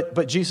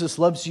 but Jesus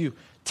loves you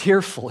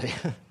tearfully.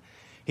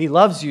 He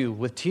loves you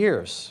with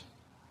tears.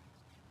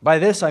 By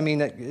this, I mean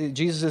that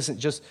Jesus isn't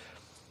just,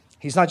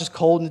 he's not just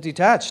cold and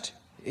detached.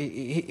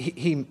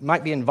 He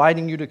might be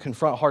inviting you to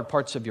confront hard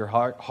parts of your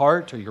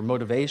heart or your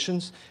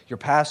motivations, your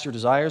past, your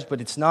desires,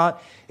 but it's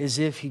not as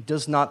if he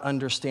does not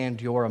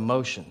understand your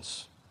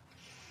emotions.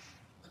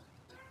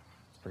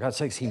 For God's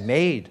sakes, he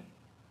made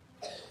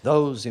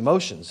those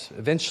emotions.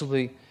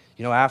 Eventually,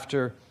 you know,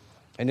 after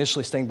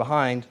initially staying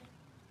behind,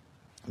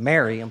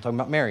 Mary, I'm talking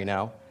about Mary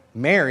now,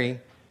 Mary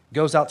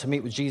goes out to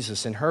meet with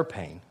Jesus in her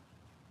pain.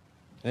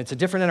 And it's a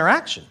different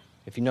interaction,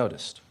 if you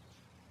noticed.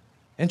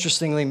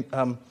 Interestingly,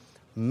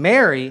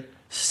 Mary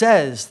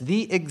says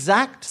the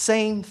exact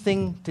same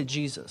thing to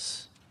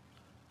Jesus.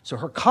 So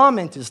her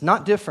comment is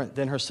not different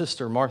than her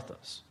sister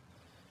Martha's.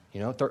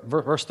 You know,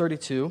 verse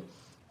 32,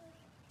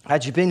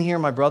 had you been here,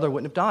 my brother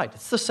wouldn't have died.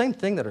 It's the same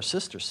thing that her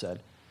sister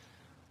said.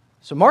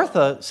 So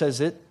Martha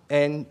says it,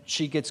 and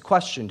she gets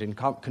questioned and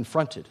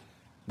confronted.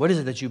 What is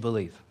it that you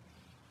believe?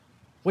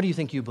 What do you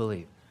think you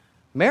believe?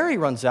 Mary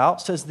runs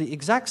out, says the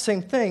exact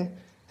same thing,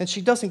 and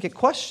she doesn't get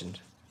questioned.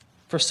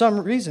 For some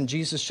reason,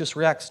 Jesus just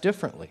reacts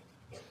differently.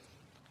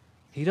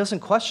 He doesn't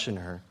question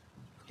her.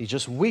 He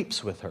just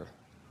weeps with her.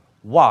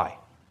 Why?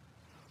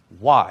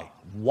 Why?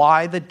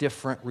 Why the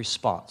different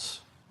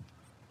response?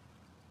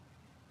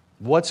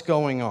 What's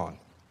going on?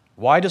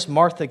 Why does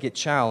Martha get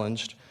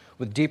challenged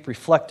with deep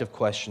reflective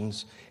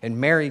questions and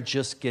Mary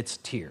just gets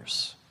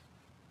tears?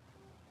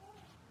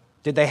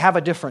 Did they have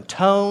a different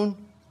tone?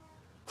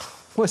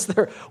 Was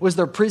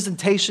their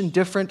presentation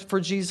different for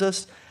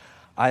Jesus?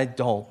 I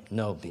don't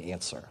know the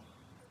answer.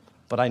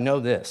 But I know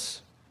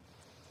this.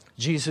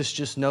 Jesus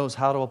just knows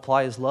how to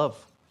apply his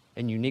love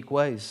in unique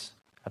ways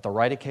at the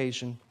right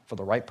occasion, for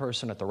the right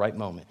person at the right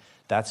moment.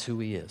 That's who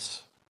he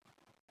is.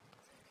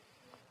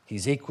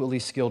 He's equally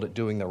skilled at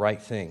doing the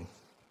right thing.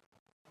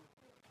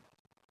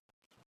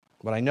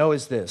 What I know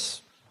is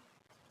this,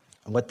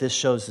 and what this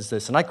shows is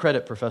this, and I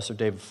credit Professor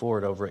David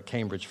Ford over at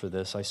Cambridge for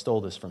this. I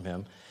stole this from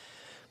him.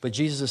 But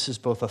Jesus is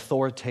both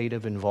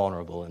authoritative and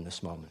vulnerable in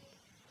this moment.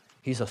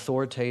 He's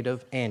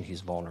authoritative and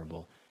he's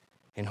vulnerable.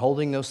 And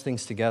holding those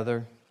things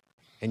together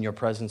in your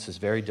presence is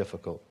very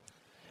difficult.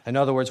 In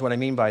other words, what I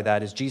mean by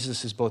that is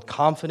Jesus is both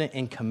confident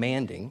and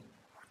commanding,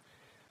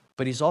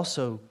 but he's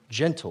also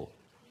gentle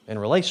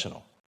and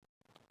relational.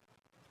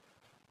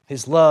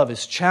 His love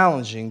is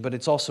challenging, but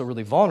it's also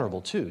really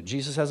vulnerable too.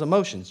 Jesus has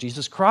emotions.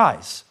 Jesus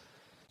cries.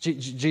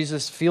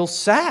 Jesus feels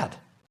sad.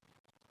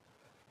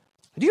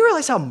 Do you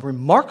realize how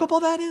remarkable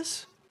that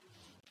is?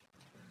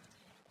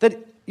 That,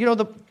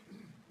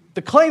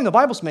 the claim the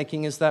Bible's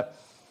making is that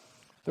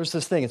there's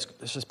this thing, it's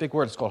this big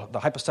word, it's called the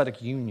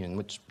hypostatic union,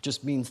 which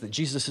just means that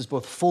Jesus is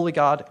both fully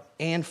God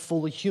and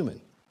fully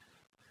human.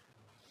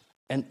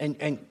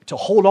 And to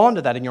hold on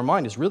to that in your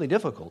mind is really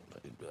difficult.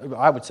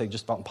 I would say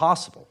just about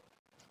impossible.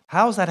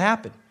 How does that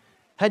happen?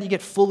 How do you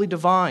get fully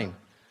divine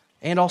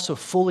and also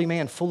fully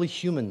man, fully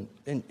human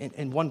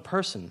in one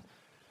person?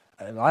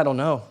 I don't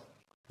know,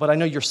 but I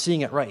know you're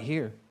seeing it right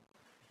here.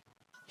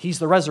 He's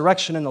the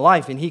resurrection and the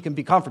life, and he can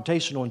be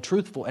confrontational and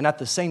truthful and at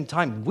the same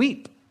time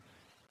weep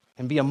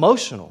and be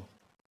emotional.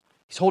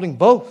 He's holding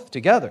both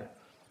together.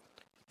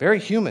 Very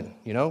human,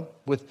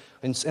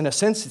 in a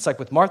sense, it's like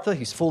with Martha,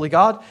 he's fully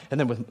God, and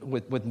then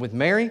with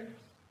Mary,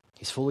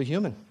 he's fully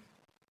human.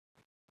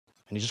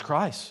 And he just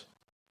cries.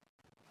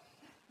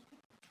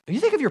 If you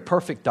think of your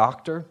perfect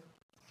doctor,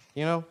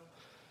 if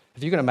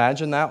you can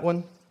imagine that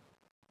one,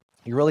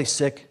 you're really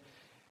sick,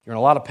 you're in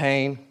a lot of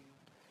pain,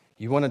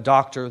 you want a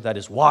doctor that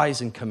is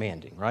wise and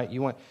commanding, right?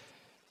 You want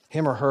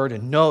him or her to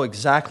know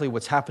exactly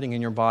what's happening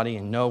in your body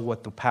and know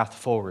what the path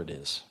forward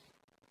is.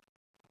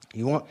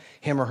 You want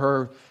him or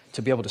her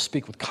to be able to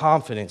speak with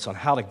confidence on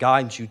how to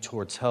guide you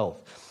towards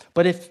health.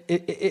 But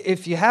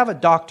if you have a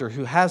doctor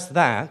who has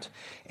that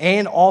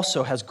and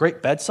also has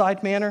great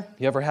bedside manner,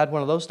 you ever had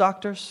one of those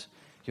doctors?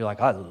 You're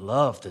like, I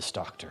love this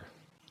doctor.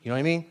 You know what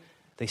I mean?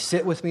 They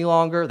sit with me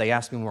longer. They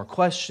ask me more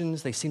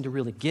questions. They seem to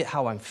really get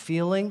how I'm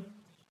feeling.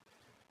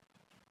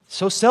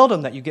 So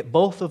seldom that you get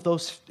both of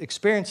those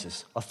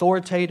experiences,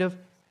 authoritative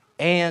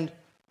and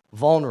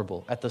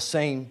vulnerable at the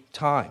same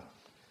time.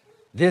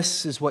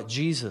 This is what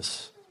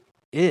Jesus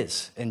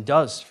is and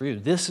does for you.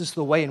 This is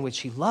the way in which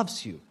he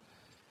loves you.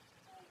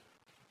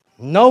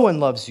 No one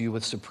loves you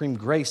with supreme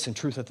grace and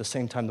truth at the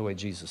same time the way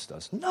Jesus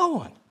does. No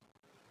one.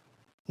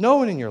 No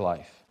one in your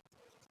life.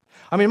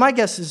 I mean, my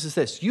guess is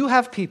this. You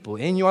have people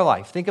in your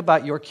life. Think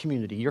about your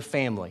community, your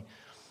family.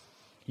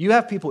 You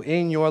have people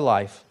in your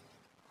life,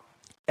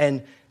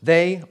 and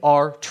they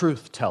are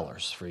truth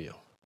tellers for you.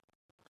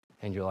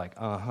 And you're like,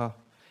 Now,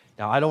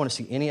 I don't want to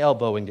see any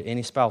elbowing to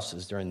any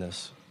spouses during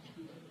this.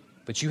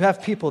 But you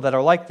have people that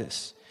are like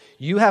this.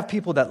 You have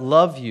people that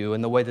love you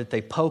in the way that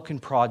they poke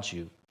and prod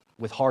you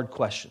with hard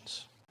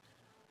questions.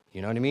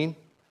 You know what I mean?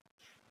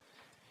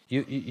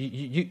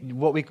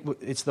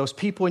 It's those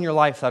people in your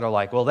life that are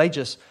like, well,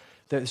 it's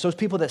those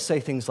people that say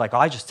things like,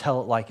 I just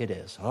tell it like it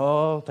is.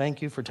 Oh,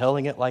 thank you for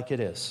telling it like it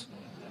is.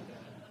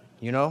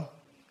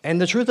 And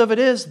the truth of it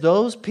is,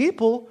 those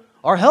people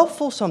are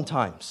helpful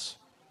sometimes.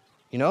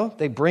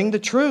 They bring the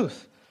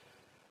truth.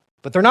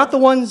 But they're not the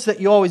ones that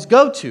you always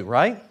go to,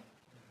 right?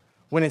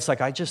 When it's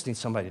like, I just need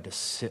somebody to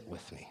sit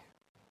with me.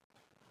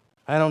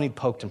 I don't need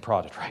poked and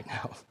prodded right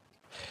now.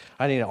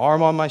 I need an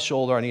arm on my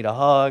shoulder. I need a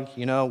hug,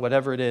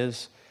 whatever it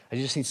is. I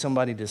just need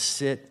somebody to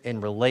sit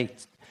and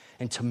relate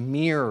and to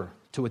mirror,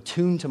 to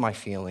attune to my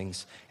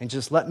feelings and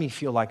just let me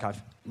feel like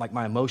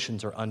my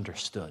emotions are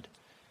understood.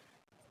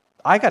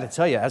 I got to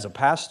tell you, as a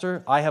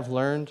pastor, I have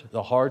learned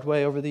the hard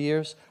way over the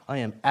years. I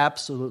am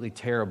absolutely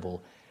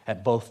terrible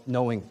at both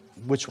knowing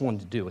which one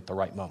to do at the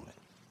right moment.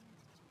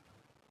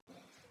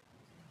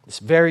 It's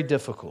very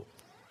difficult.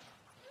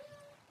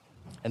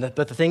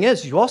 But the thing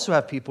is, you also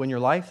have people in your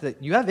life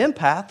that you have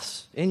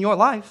empaths in your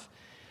life.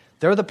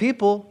 They're the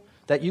people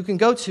that you can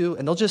go to,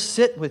 and they'll just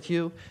sit with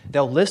you.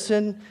 They'll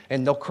listen,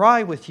 and they'll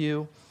cry with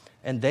you,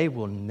 and they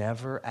will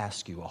never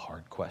ask you a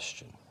hard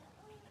question.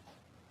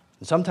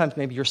 And sometimes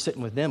maybe you're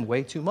sitting with them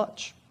way too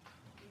much.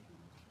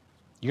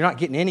 You're not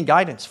getting any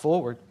guidance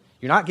forward.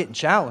 You're not getting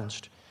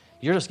challenged.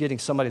 You're just getting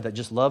somebody that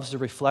just loves to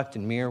reflect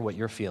and mirror what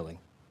you're feeling.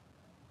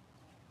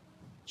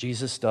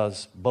 Jesus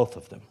does both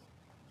of them.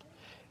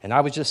 And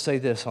I would just say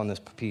this on this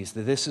piece,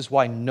 that this is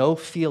why no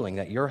feeling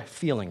that you're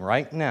feeling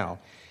right now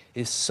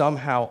is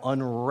somehow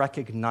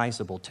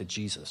unrecognizable to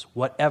Jesus.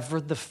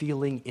 Whatever the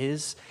feeling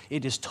is,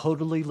 it is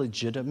totally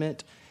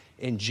legitimate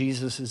in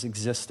Jesus'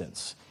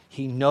 existence.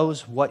 He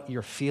knows what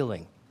you're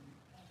feeling.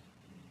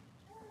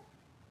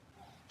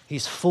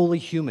 He's fully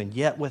human,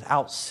 yet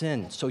without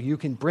sin, so you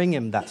can bring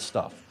him that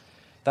stuff.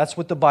 That's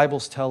what the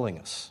Bible's telling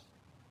us.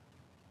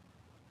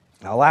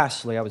 Now,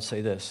 lastly, I would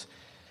say this.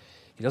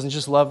 He doesn't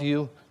just love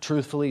you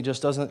truthfully, he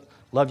just doesn't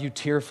love you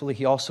tearfully,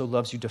 he also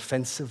loves you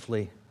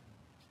defensively.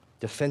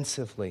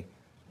 Defensively.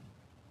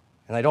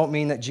 And I don't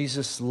mean that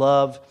Jesus'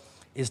 love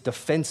is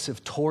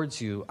defensive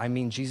towards you. I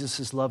mean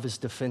Jesus' love is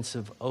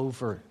defensive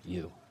over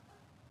you.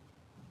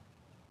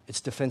 It's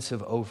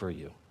defensive over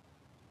you.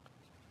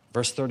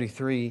 Verse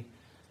 33,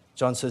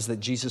 John says that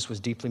Jesus was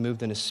deeply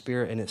moved in his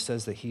spirit, and it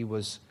says that he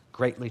was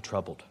greatly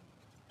troubled.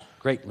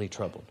 Greatly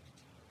troubled.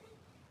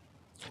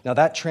 Now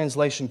that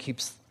translation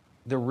keeps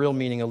the real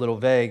meaning a little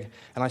vague,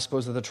 and I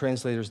suppose that the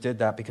translators did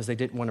that because they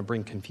didn't want to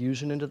bring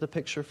confusion into the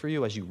picture for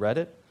you as you read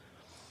it.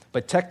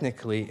 But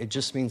technically, it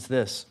just means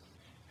this,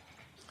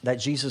 that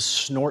Jesus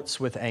snorts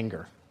with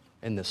anger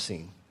in this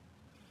scene.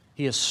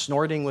 He is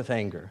snorting with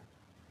anger.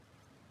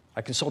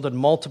 I consulted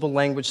multiple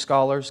language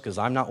scholars because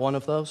I'm not one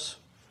of those,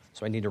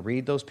 so I need to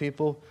read those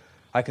people.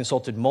 I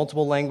consulted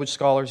multiple language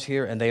scholars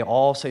here, and they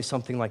all say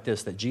something like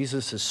this, that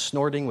Jesus is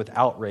snorting with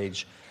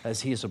outrage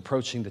as he is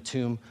approaching the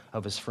tomb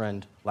of his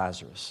friend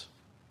Lazarus.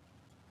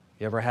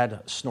 You ever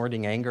had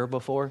snorting anger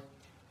before?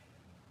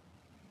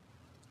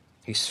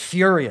 He's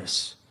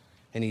furious,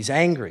 and he's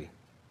angry.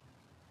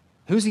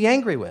 Who's he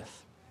angry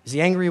with? Is he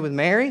angry with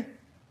Mary?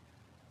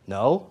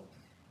 No.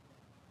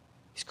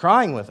 He's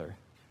crying with her.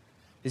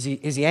 Is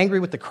he angry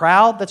with the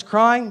crowd that's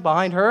crying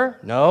behind her?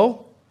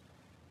 No.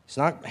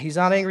 He's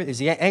not angry. Is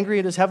he angry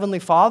at his heavenly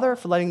Father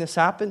for letting this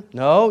happen?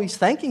 No, he's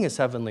thanking his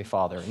heavenly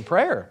Father in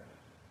prayer.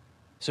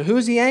 So who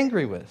is he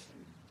angry with?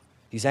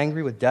 He's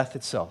angry with death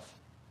itself.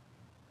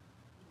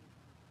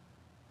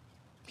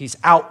 He's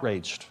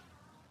outraged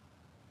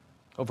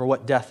over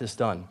what death has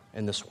done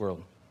in this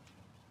world.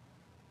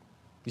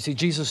 You see,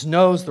 Jesus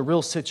knows the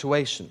real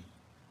situation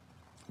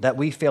that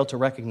we fail to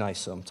recognize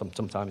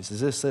sometimes. He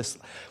says this.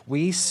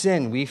 We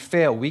sin, we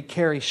fail, we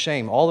carry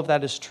shame. All of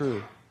that is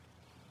true.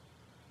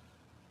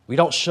 We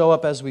don't show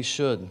up as we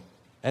should.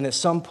 And at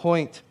some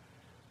point,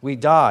 we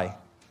die.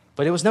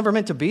 But it was never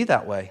meant to be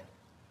that way.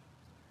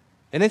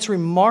 And it's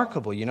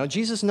remarkable,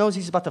 Jesus knows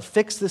he's about to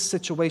fix this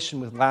situation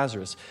with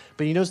Lazarus,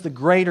 but he knows the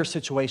greater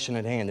situation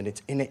at hand, and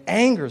it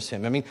angers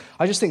him. I mean,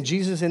 I just think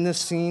Jesus in this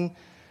scene,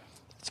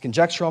 it's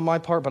conjecture on my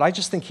part, but I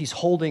just think he's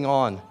holding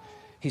on.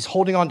 He's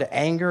holding on to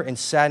anger and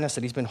sadness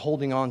that he's been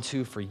holding on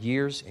to for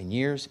years and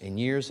years and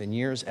years and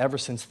years, ever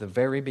since the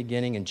very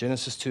beginning in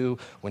Genesis 2,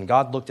 when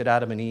God looked at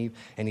Adam and Eve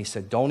and he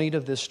said, don't eat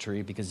of this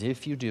tree, because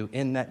if you do,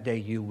 in that day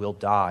you will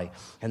die.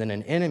 And then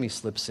an enemy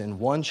slips in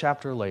one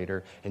chapter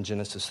later in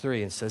Genesis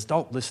 3 and says,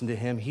 don't listen to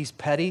him. He's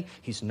petty.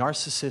 He's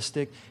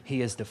narcissistic.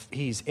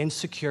 He's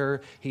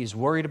insecure. He's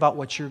worried about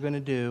what you're going to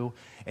do.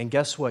 And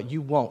guess what?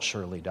 You won't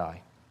surely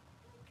die.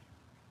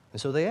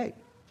 And so they ate.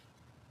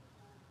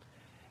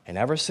 And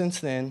ever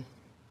since then,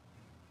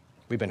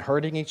 we've been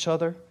hurting each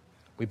other,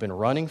 we've been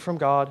running from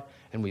God,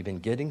 and we've been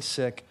getting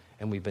sick,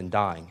 and we've been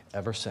dying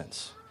ever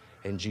since.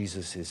 And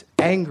Jesus is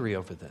angry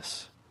over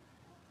this.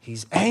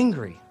 He's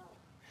angry.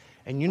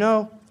 And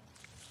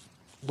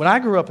when I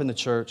grew up in the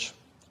church,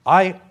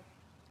 I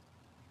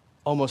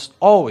almost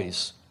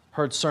always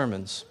heard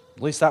sermons,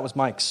 at least that was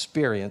my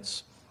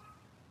experience,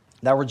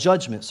 that were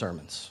judgment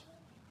sermons.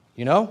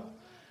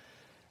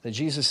 That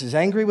Jesus is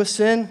angry with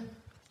sin,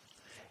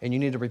 and you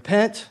need to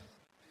repent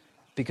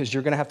because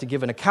you're going to have to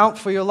give an account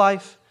for your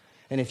life.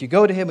 And if you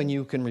go to him and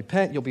you can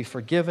repent, you'll be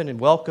forgiven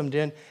and welcomed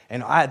in.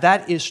 And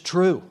that is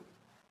true.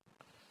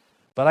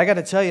 But I got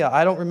to tell you,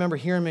 I don't remember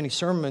hearing many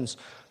sermons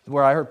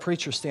where I heard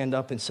preachers stand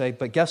up and say,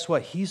 but guess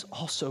what? He's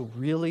also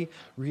really,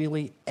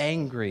 really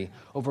angry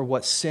over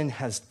what sin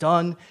has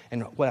done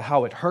and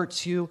how it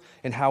hurts you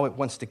and how it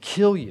wants to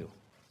kill you.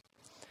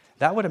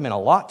 That would have meant a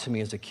lot to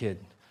me as a kid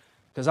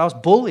because I was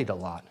bullied a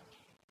lot.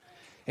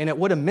 And it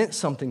would have meant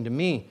something to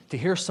me to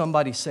hear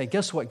somebody say,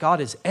 guess what? God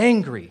is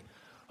angry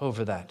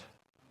over that.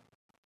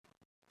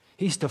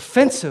 He's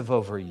defensive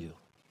over you.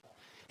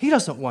 He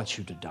doesn't want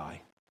you to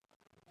die.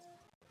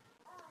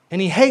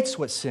 And he hates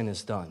what sin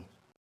has done.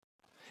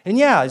 And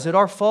yeah, is it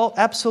our fault?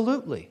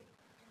 Absolutely.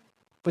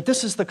 But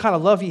this is the kind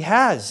of love he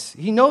has.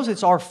 He knows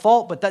it's our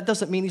fault, but that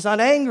doesn't mean he's not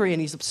angry and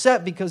he's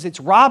upset because it's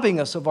robbing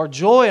us of our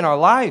joy in our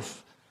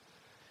life.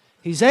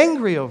 He's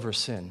angry over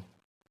sin.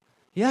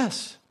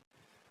 Yes.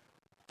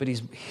 But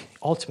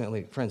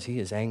ultimately, friends, he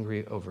is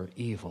angry over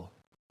evil.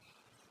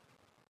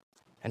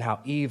 And how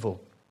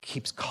evil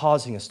keeps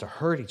causing us to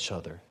hurt each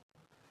other.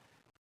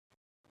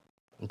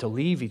 and to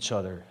leave each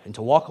other and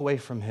to walk away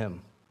from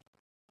him.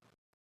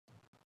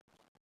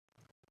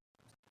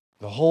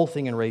 The whole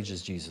thing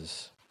enrages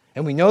Jesus.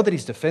 And we know that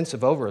he's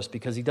defensive over us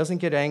because he doesn't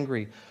get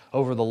angry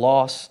over the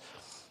loss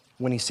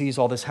when he sees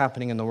all this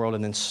happening in the world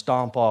and then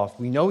stomp off.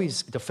 We know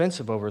he's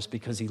defensive over us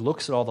because he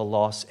looks at all the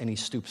loss and he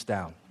stoops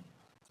down.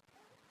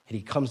 And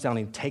he comes down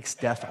and he takes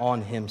death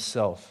on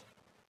himself.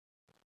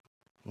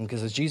 And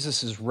because as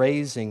Jesus is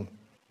raising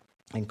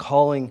and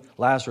calling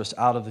Lazarus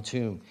out of the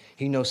tomb,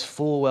 he knows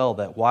full well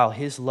that while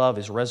his love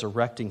is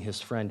resurrecting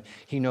his friend,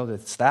 he knows that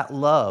it's that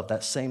love,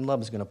 that same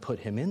love is going to put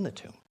him in the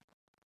tomb.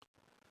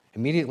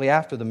 Immediately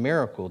after the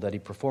miracle that he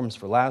performs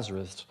for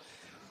Lazarus,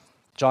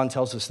 John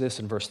tells us this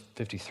in verse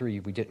 53.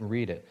 We didn't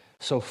read it.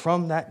 So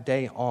from that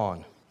day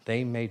on,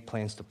 they made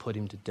plans to put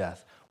him to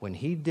death. When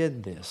he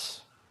did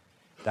this,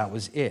 that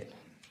was it.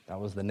 That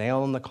was the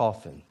nail in the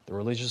coffin. The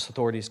religious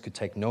authorities could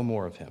take no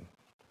more of him.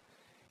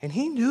 And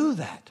he knew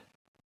that.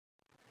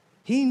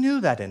 He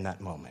knew that in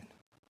that moment.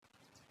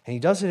 And he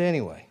does it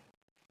anyway.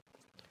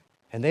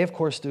 And they, of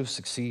course, do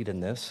succeed in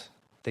this.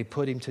 They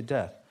put him to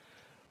death.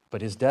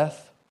 But his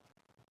death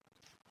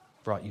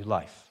brought you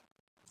life.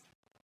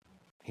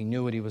 He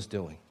knew what he was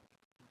doing.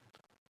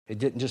 It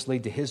didn't just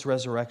lead to his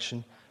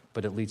resurrection,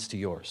 but it leads to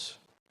yours.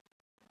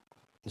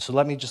 And so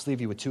let me just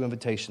leave you with two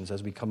invitations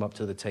as we come up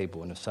to the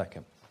table in a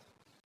second.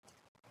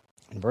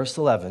 In verse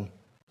 11,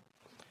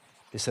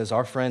 it says,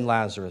 our friend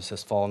Lazarus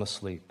has fallen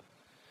asleep,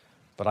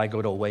 but I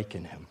go to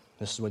awaken him.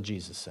 This is what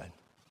Jesus said.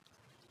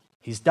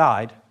 He's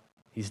died,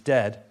 he's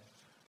dead,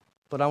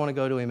 but I want to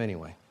go to him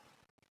anyway.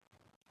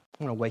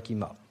 I want to wake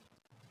him up.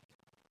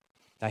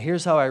 Now,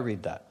 here's how I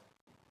read that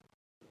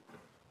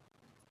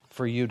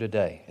for you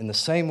today. In the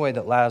same way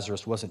that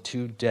Lazarus wasn't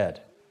too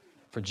dead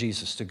for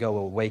Jesus to go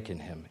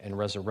awaken him and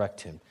resurrect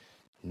him,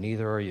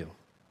 neither are you.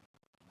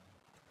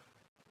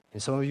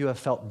 And some of you have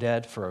felt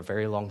dead for a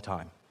very long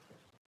time,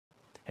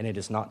 and it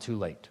is not too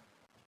late.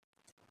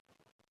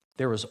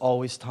 There is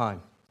always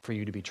time for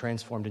you to be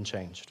transformed and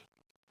changed.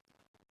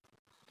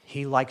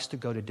 He likes to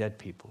go to dead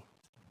people.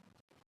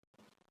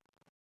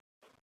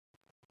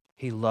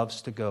 He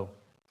loves to go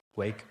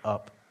wake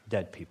up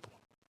dead people.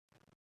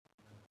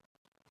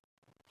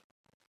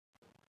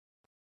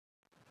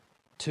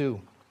 2,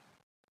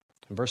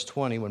 in verse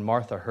 20, when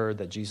Martha heard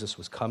that Jesus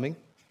was coming,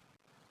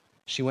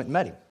 she went and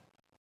met him.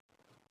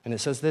 And it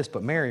says this,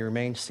 but Mary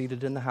remained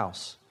seated in the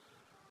house.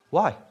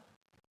 Why?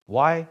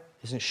 Why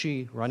isn't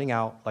she running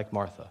out like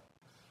Martha?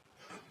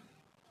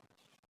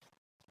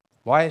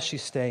 Why is she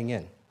staying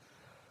in?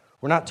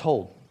 We're not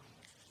told.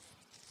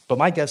 But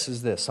my guess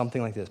is this,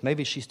 something like this.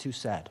 Maybe she's too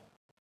sad.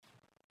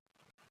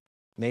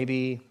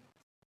 Maybe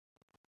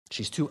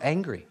she's too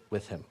angry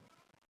with him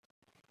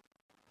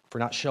for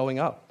not showing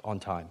up on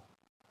time.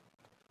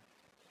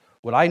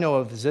 What I know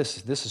of is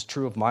this is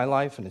true of my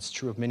life, and it's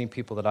true of many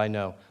people that I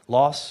know.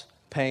 Loss,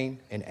 pain,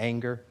 and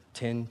anger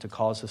tend to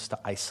cause us to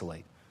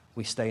isolate.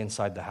 We stay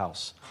inside the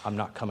house. I'm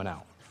not coming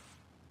out.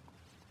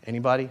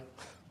 Anybody?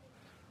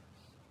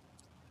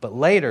 But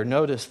later,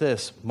 notice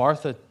this.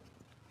 Martha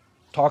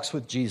talks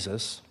with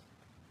Jesus.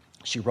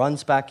 She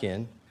runs back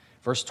in.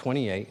 Verse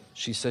 28,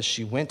 she says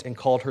she went and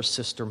called her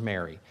sister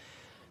Mary,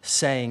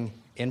 saying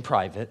in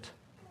private,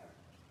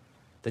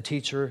 the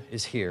teacher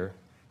is here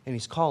and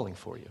he's calling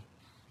for you.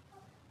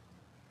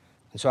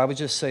 And so I would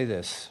just say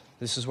this.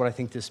 This is what I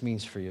think this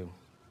means for you.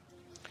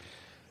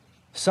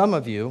 Some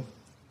of you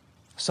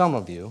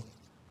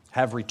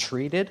have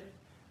retreated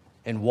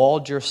and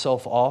walled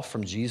yourself off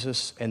from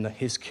Jesus and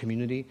his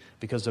community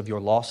because of your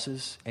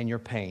losses and your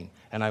pain.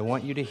 And I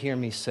want you to hear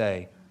me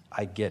say,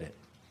 I get it.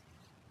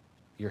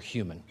 You're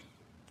human.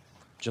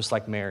 Just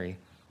like Mary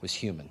was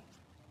human.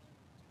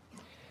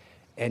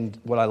 And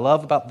what I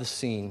love about this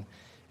scene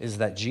is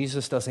that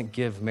Jesus doesn't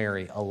give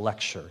Mary a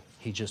lecture.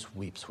 He just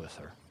weeps with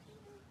her.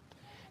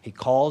 He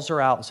calls her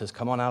out and says,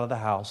 come on out of the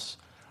house.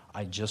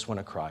 I just want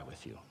to cry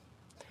with you.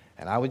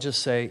 And I would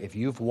just say, if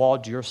you've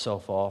walled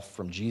yourself off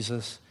from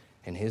Jesus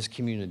and his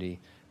community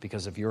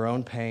because of your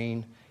own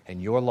pain and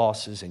your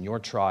losses and your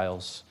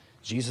trials,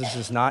 Jesus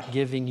is not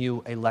giving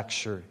you a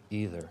lecture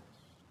either.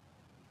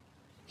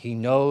 He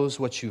knows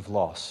what you've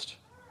lost.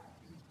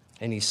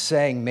 And he's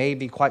saying,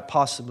 maybe, quite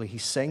possibly,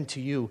 he's saying to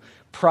you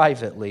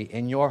privately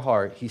in your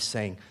heart, he's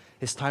saying,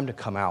 it's time to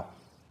come out.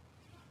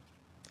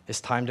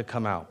 It's time to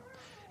come out.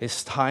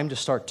 It's time to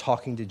start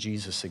talking to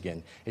Jesus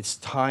again. It's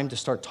time to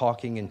start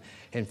talking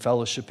and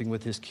fellowshipping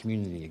with his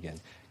community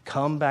again.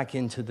 Come back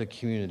into the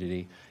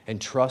community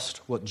and trust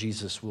what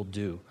Jesus will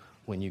do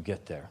when you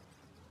get there.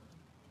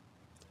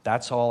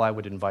 That's all I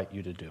would invite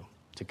you to do,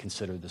 to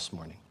consider this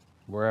morning,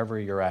 wherever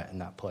you're at in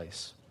that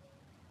place.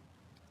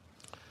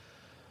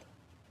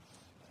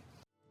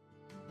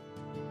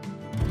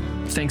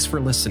 Thanks for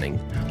listening.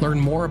 Learn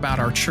more about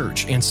our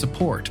church and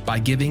support by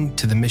giving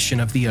to the Mission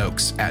of the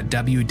Oaks at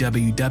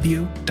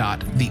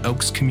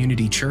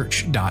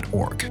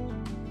www.theoakscommunitychurch.org.